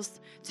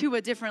battles to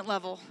a different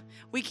level.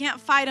 We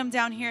can't fight them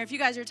down here. If you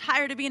guys are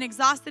tired of being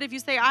exhausted, if you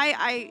say,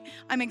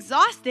 I'm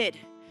exhausted.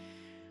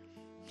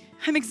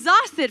 I'm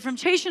exhausted from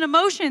chasing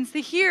emotions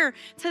to here,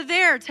 to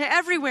there, to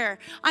everywhere.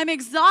 I'm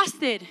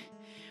exhausted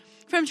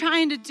from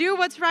trying to do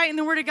what's right in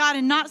the Word of God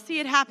and not see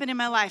it happen in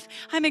my life.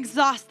 I'm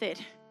exhausted.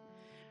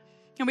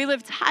 And we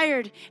live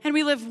tired and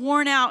we live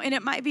worn out. And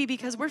it might be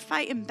because we're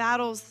fighting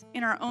battles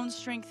in our own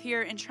strength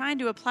here and trying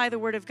to apply the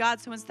Word of God.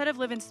 So instead of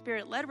living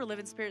Spirit-led, we're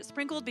living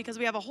Spirit-sprinkled because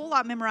we have a whole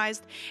lot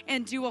memorized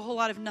and do a whole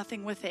lot of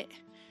nothing with it.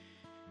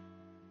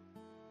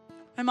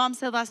 My mom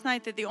said last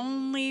night that the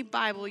only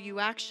Bible you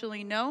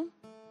actually know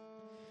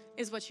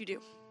is what you do.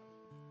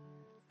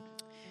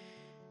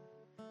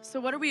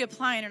 So what are we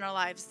applying in our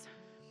lives?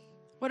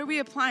 What are we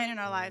applying in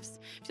our lives?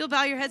 If you'll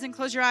bow your heads and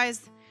close your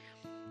eyes,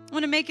 I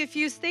want to make a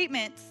few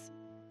statements.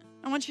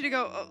 I want you to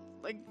go,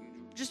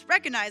 just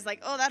recognize,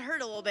 that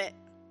hurt a little bit.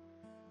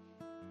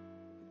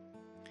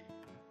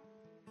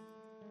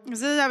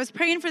 As I was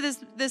praying for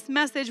this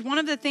message, one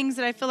of the things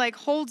that I feel like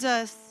holds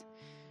us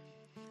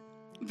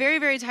very,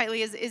 very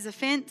tightly is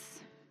offense,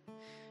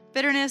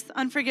 bitterness,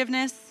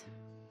 unforgiveness.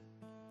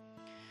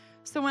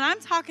 So when I'm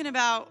talking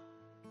about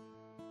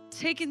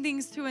taking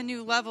things to a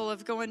new level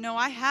of going, no,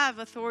 I have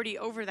authority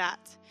over that.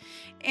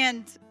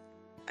 And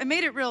I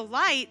made it real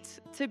light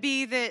to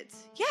be that,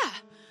 yeah,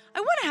 I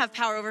want to have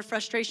power over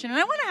frustration, and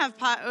I want to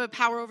have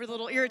power over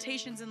little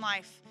irritations in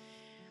life.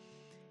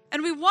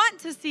 And we want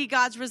to see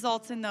God's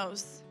results in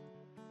those.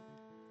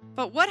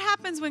 But what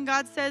happens when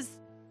God says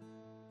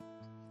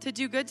to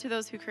do good to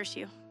those who curse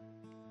you?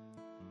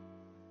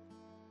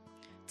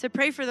 To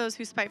pray for those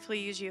who spitefully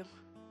use you?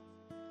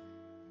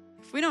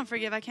 If we don't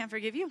forgive, I can't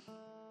forgive you.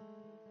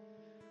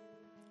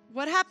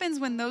 What happens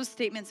when those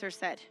statements are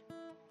said?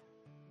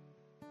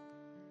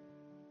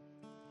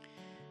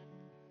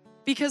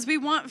 Because we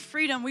want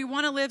freedom. We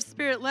want to live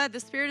Spirit-led. The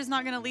Spirit is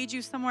not going to lead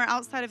you somewhere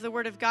outside of the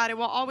Word of God. It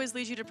will always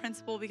lead you to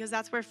principle because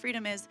that's where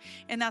freedom is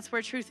and that's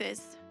where truth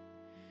is.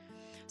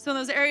 So in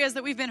those areas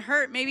that we've been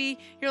hurt, maybe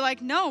you're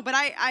like, no, but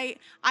I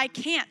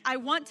can't. I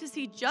want to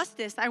see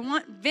justice. I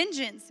want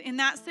vengeance in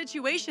that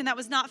situation. That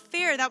was not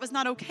fair. That was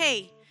not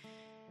okay.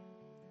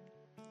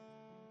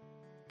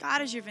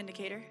 God is your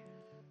vindicator.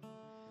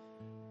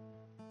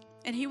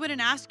 And He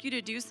wouldn't ask you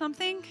to do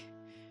something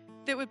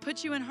that would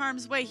put you in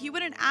harm's way. He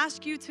wouldn't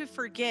ask you to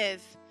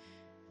forgive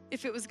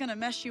if it was going to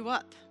mess you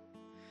up.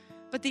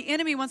 But the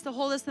enemy wants to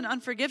hold us in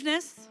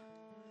unforgiveness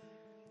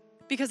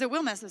because it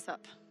will mess us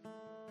up.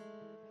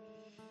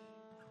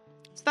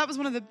 So that was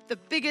one of the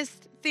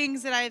biggest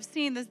things that I have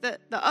seen. The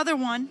other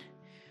one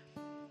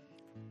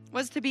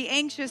was to be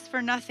anxious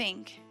for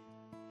nothing.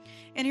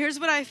 And here's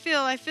what I feel.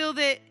 I feel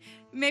that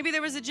maybe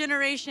there was a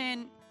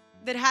generation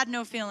that had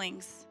no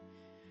feelings,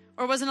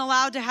 or wasn't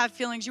allowed to have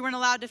feelings. You weren't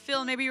allowed to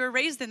feel. Maybe you were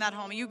raised in that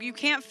home. You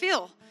can't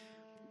feel.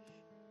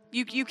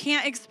 You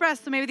can't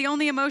express. So maybe the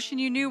only emotion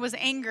you knew was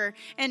anger.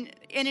 And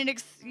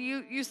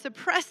you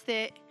suppressed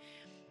it,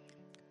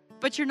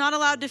 but you're not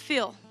allowed to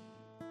feel.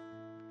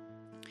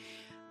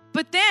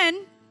 But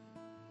then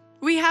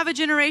we have a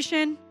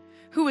generation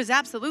who is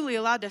absolutely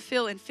allowed to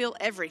feel and feel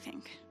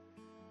everything.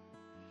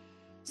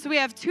 So we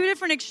have two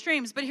different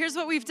extremes, but here's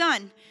what we've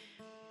done.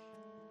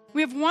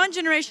 We have one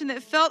generation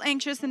that felt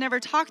anxious and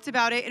never talked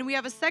about it, and we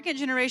have a second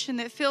generation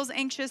that feels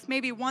anxious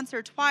maybe once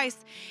or twice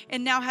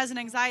and now has an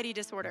anxiety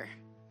disorder.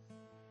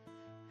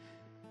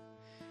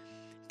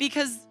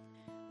 Because,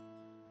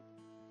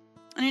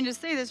 I need to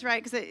say this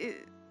right, because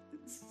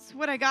it's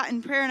what I got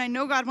in prayer, and I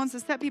know God wants to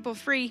set people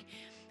free.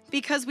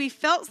 Because we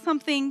felt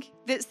something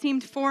that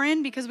seemed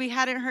foreign, because we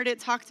hadn't heard it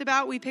talked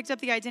about, we picked up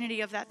the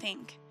identity of that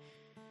thing.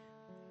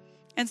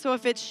 And so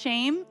if it's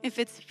shame, if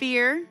it's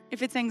fear,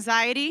 if it's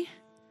anxiety,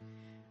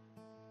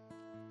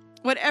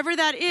 whatever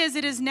that is,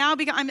 it is now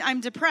I'm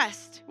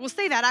depressed. We'll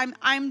say that.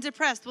 I'm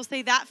depressed. We'll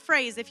say that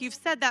phrase if you've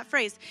said that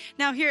phrase.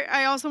 Now here,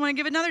 I also want to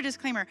give another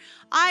disclaimer.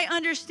 I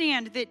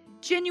understand that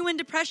genuine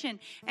depression,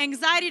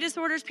 anxiety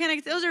disorders,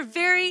 panic, those are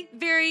very,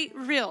 very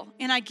real,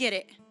 and I get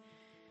it.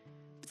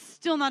 But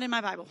still not in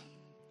my Bible.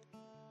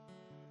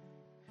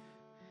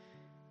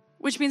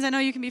 Which means I know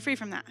you can be free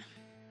from that.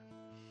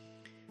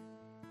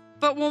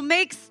 But we'll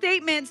make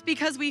statements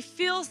because we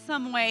feel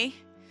some way,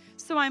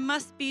 so I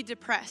must be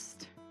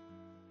depressed.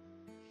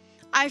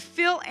 I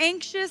feel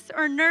anxious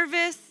or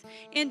nervous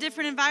in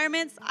different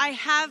environments. I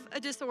have a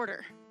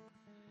disorder.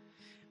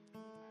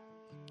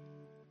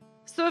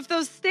 So if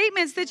those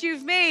statements that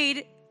you've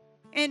made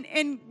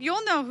And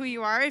you'll know who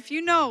you are if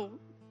you know.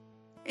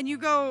 And you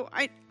go,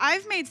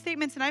 I've made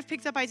statements and I've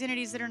picked up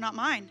identities that are not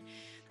mine.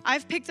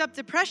 I've picked up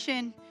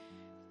depression.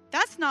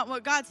 That's not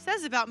what God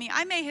says about me.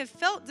 I may have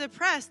felt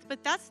depressed,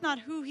 but that's not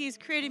who he's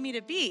created me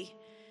to be.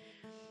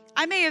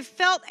 I may have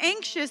felt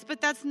anxious,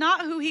 but that's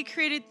not who he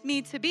created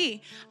me to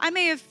be. I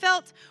may have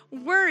felt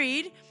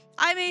worried.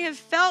 I may have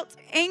felt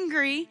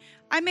angry.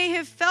 I may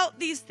have felt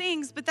these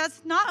things, but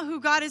that's not who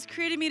God has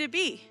created me to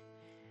be.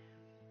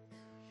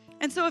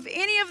 And so if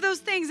any of those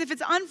things, if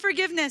it's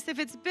unforgiveness, if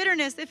it's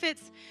bitterness,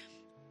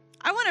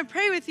 I want to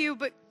pray with you,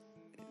 but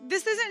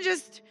this isn't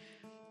just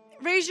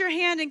raise your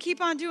hand and keep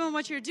on doing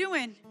what you're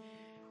doing.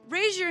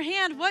 Raise your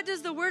hand. What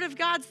does the Word of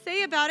God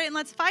say about it? And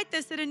let's fight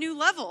this at a new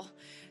level.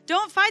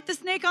 Don't fight the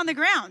snake on the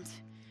ground.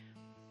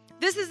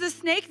 This is the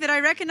snake that I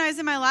recognize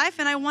in my life,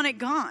 and I want it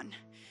gone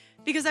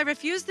because I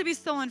refuse to be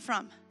stolen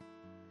from.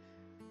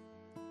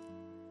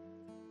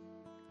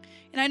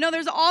 And I know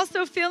there's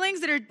also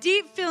feelings that are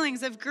deep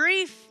feelings of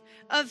grief,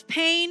 of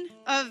pain,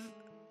 of,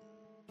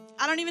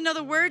 I don't even know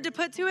the word to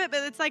put to it,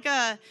 but it's like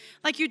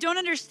you don't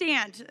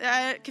understand.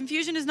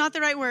 Confusion is not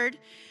the right word,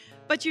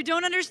 but you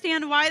don't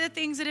understand why the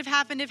things that have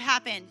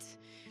happened.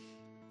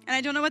 And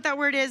I don't know what that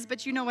word is,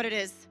 but you know what it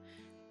is.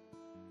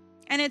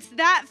 And it's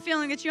that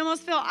feeling that you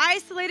almost feel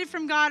isolated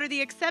from God or the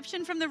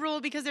exception from the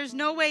rule because there's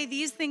no way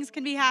these things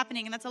can be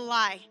happening, and that's a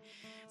lie.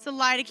 It's a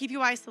lie to keep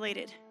you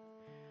isolated.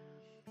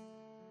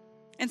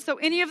 And so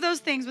any of those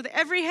things, with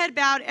every head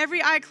bowed,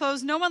 every eye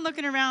closed, no one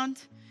looking around,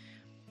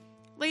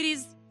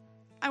 ladies,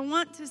 I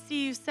want to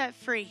see you set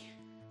free.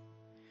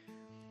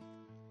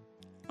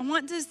 I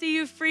want to see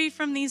you free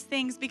from these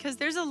things because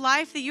there's a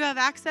life that you have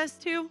access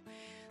to.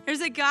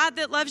 There's a God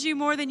that loves you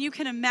more than you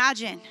can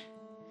imagine.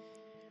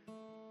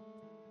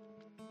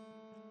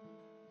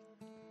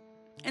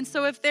 And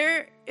so if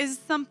there is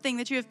something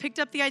that you have picked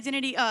up the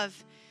identity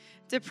of,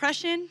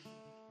 depression,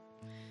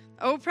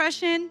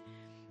 oppression,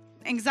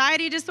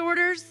 anxiety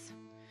disorders,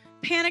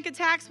 panic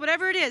attacks,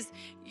 whatever it is,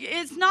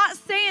 it's not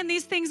saying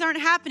these things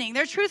aren't happening.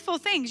 They're truthful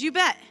things, you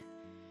bet.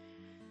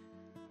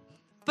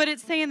 But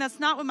it's saying that's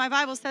not what my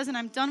Bible says, and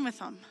I'm done with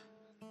them.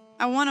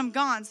 I want them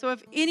gone. So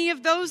if any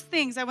of those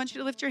things, I want you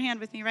to lift your hand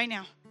with me right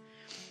now.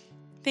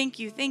 Thank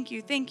you, thank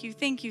you, thank you,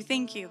 thank you,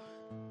 thank you.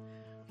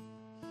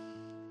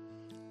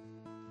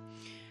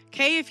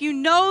 Okay, if you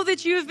know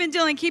that you have been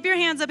dealing, keep your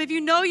hands up. If you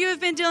know you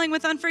have been dealing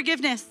with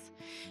unforgiveness,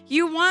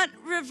 you want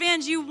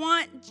revenge, you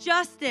want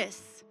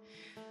justice.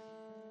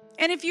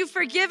 And if you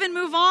forgive and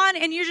move on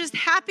and you're just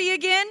happy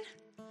again,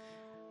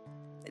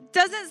 it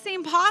doesn't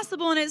seem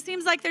possible and it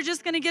seems like they're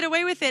just going to get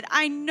away with it.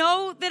 I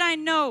know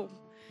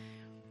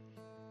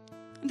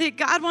that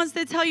God wants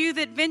to tell you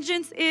that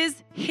vengeance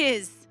is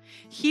his.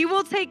 He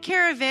will take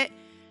care of it,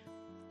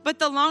 but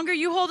the longer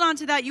you hold on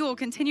to that, you will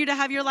continue to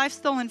have your life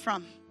stolen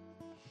from.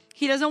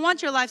 He doesn't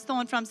want your life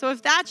stolen from. So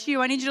if that's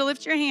you, I need you to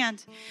lift your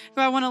hand.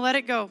 Go, I want to let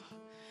it go.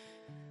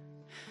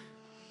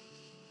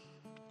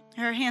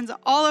 There are hands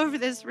all over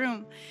this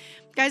room.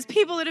 Guys,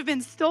 people that have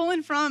been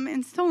stolen from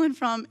and stolen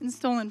from and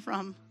stolen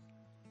from.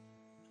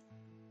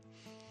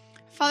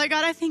 Father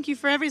God, I thank you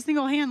for every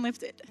single hand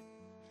lifted.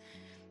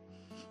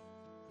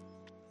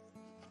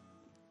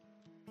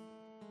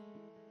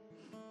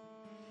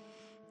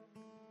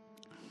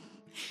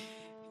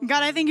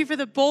 God, I thank you for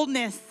the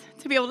boldness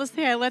to be able to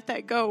say, I let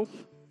that go.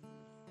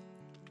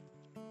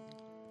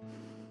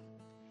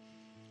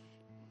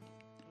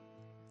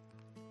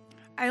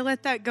 I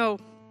let that go.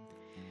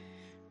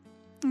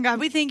 God,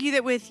 we thank you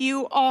that with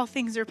you, all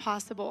things are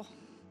possible.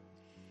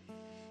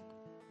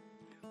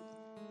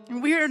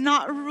 We are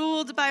not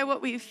ruled by what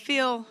we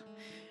feel.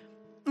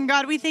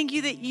 God, we thank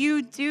you that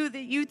you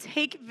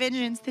take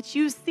vengeance, that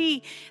you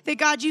see, that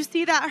God, you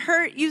see that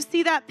hurt, you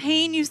see that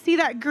pain, you see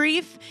that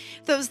grief,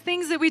 those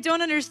things that we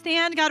don't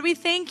understand. God, we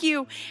thank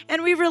you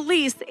and we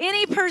release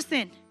any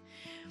person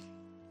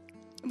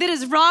that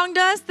has wronged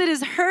us, that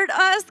has hurt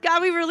us.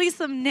 God, we release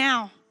them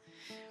now.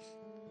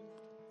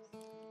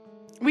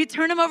 We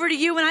turn them over to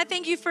you, and I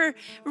thank you for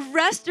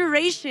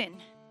restoration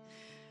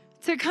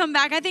to come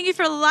back. I thank you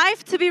for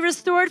life to be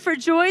restored, for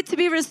joy to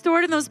be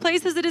restored in those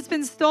places that it's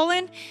been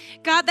stolen.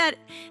 God,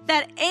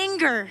 that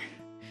anger,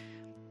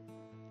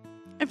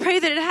 I pray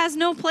that it has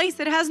no place,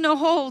 it has no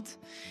hold.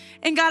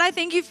 And God, I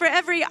thank you for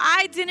every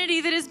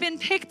identity that has been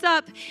picked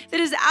up that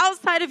is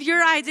outside of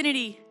your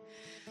identity.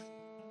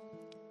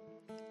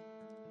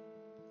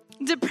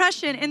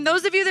 Depression, and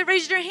those of you that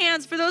raised your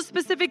hands for those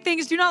specific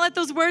things, do not let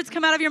those words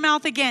come out of your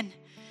mouth again.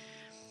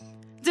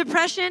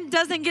 Depression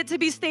doesn't get to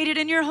be stated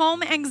in your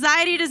home.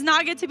 Anxiety does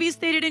not get to be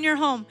stated in your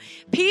home.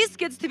 Peace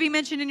gets to be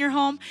mentioned in your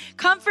home.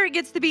 Comfort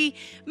gets to be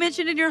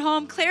mentioned in your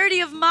home. Clarity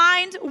of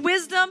mind,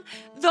 wisdom,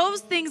 those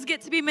things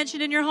get to be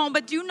mentioned in your home.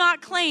 But do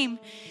not claim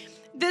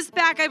this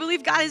back. I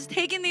believe God has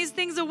taken these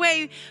things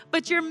away,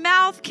 but your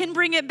mouth can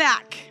bring it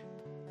back.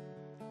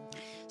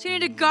 So you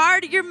need to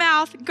guard your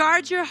mouth,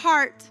 guard your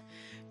heart,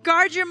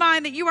 guard your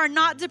mind that you are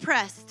not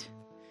depressed.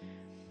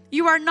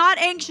 You are not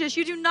anxious.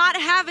 You do not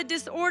have a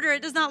disorder.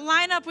 It does not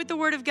line up with the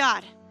Word of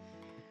God.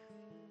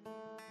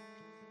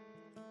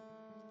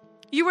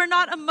 You are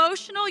not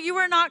emotional. You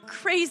are not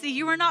crazy.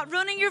 You are not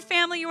ruining your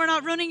family. You are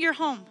not ruining your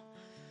home.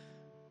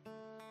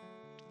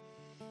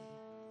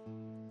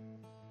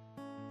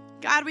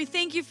 God, we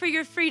thank you for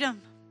your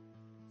freedom.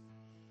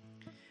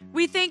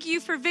 We thank you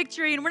for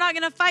victory, and we're not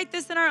going to fight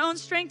this in our own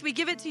strength. We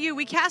give it to you.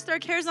 We cast our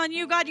cares on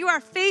you. God, you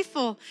are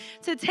faithful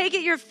to take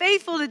it. You're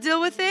faithful to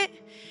deal with it,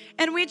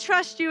 and we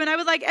trust you. And I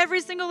would like every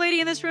single lady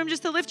in this room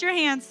just to lift your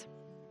hands.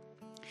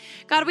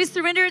 God, we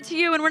surrender it to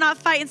you, and we're not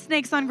fighting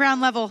snakes on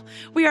ground level.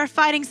 We are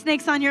fighting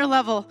snakes on your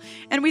level.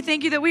 And we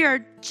thank you that we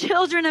are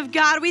children of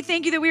God. We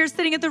thank you that we are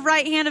sitting at the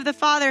right hand of the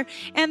Father,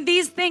 and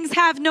these things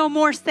have no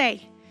more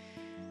say.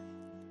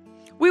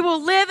 We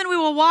will live and we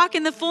will walk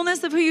in the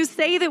fullness of who you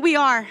say that we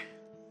are.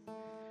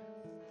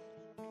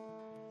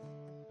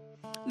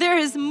 There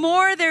is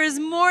more, there is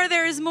more,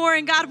 there is more,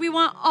 and God, we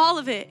want all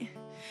of it.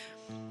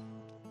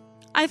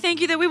 I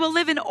thank you that we will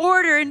live in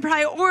order and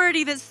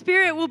priority, that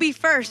Spirit will be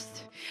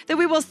first, that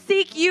we will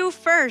seek you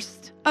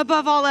first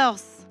above all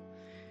else.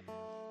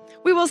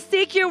 We will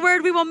seek your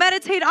word, we will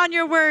meditate on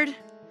your word.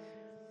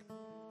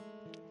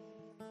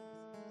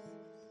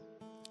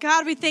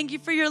 God, we thank you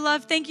for your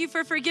love. Thank you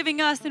for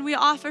forgiving us, and we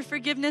offer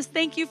forgiveness.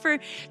 Thank you for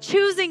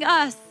choosing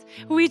us.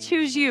 We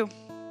choose you.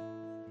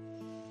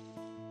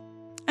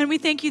 And we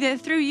thank you that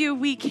through you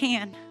we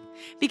can,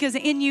 because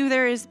in you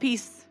there is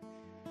peace.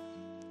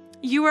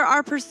 You are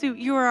our pursuit.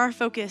 You are our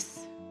focus.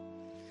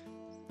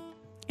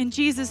 In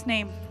Jesus'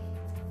 name,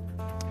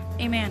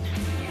 amen.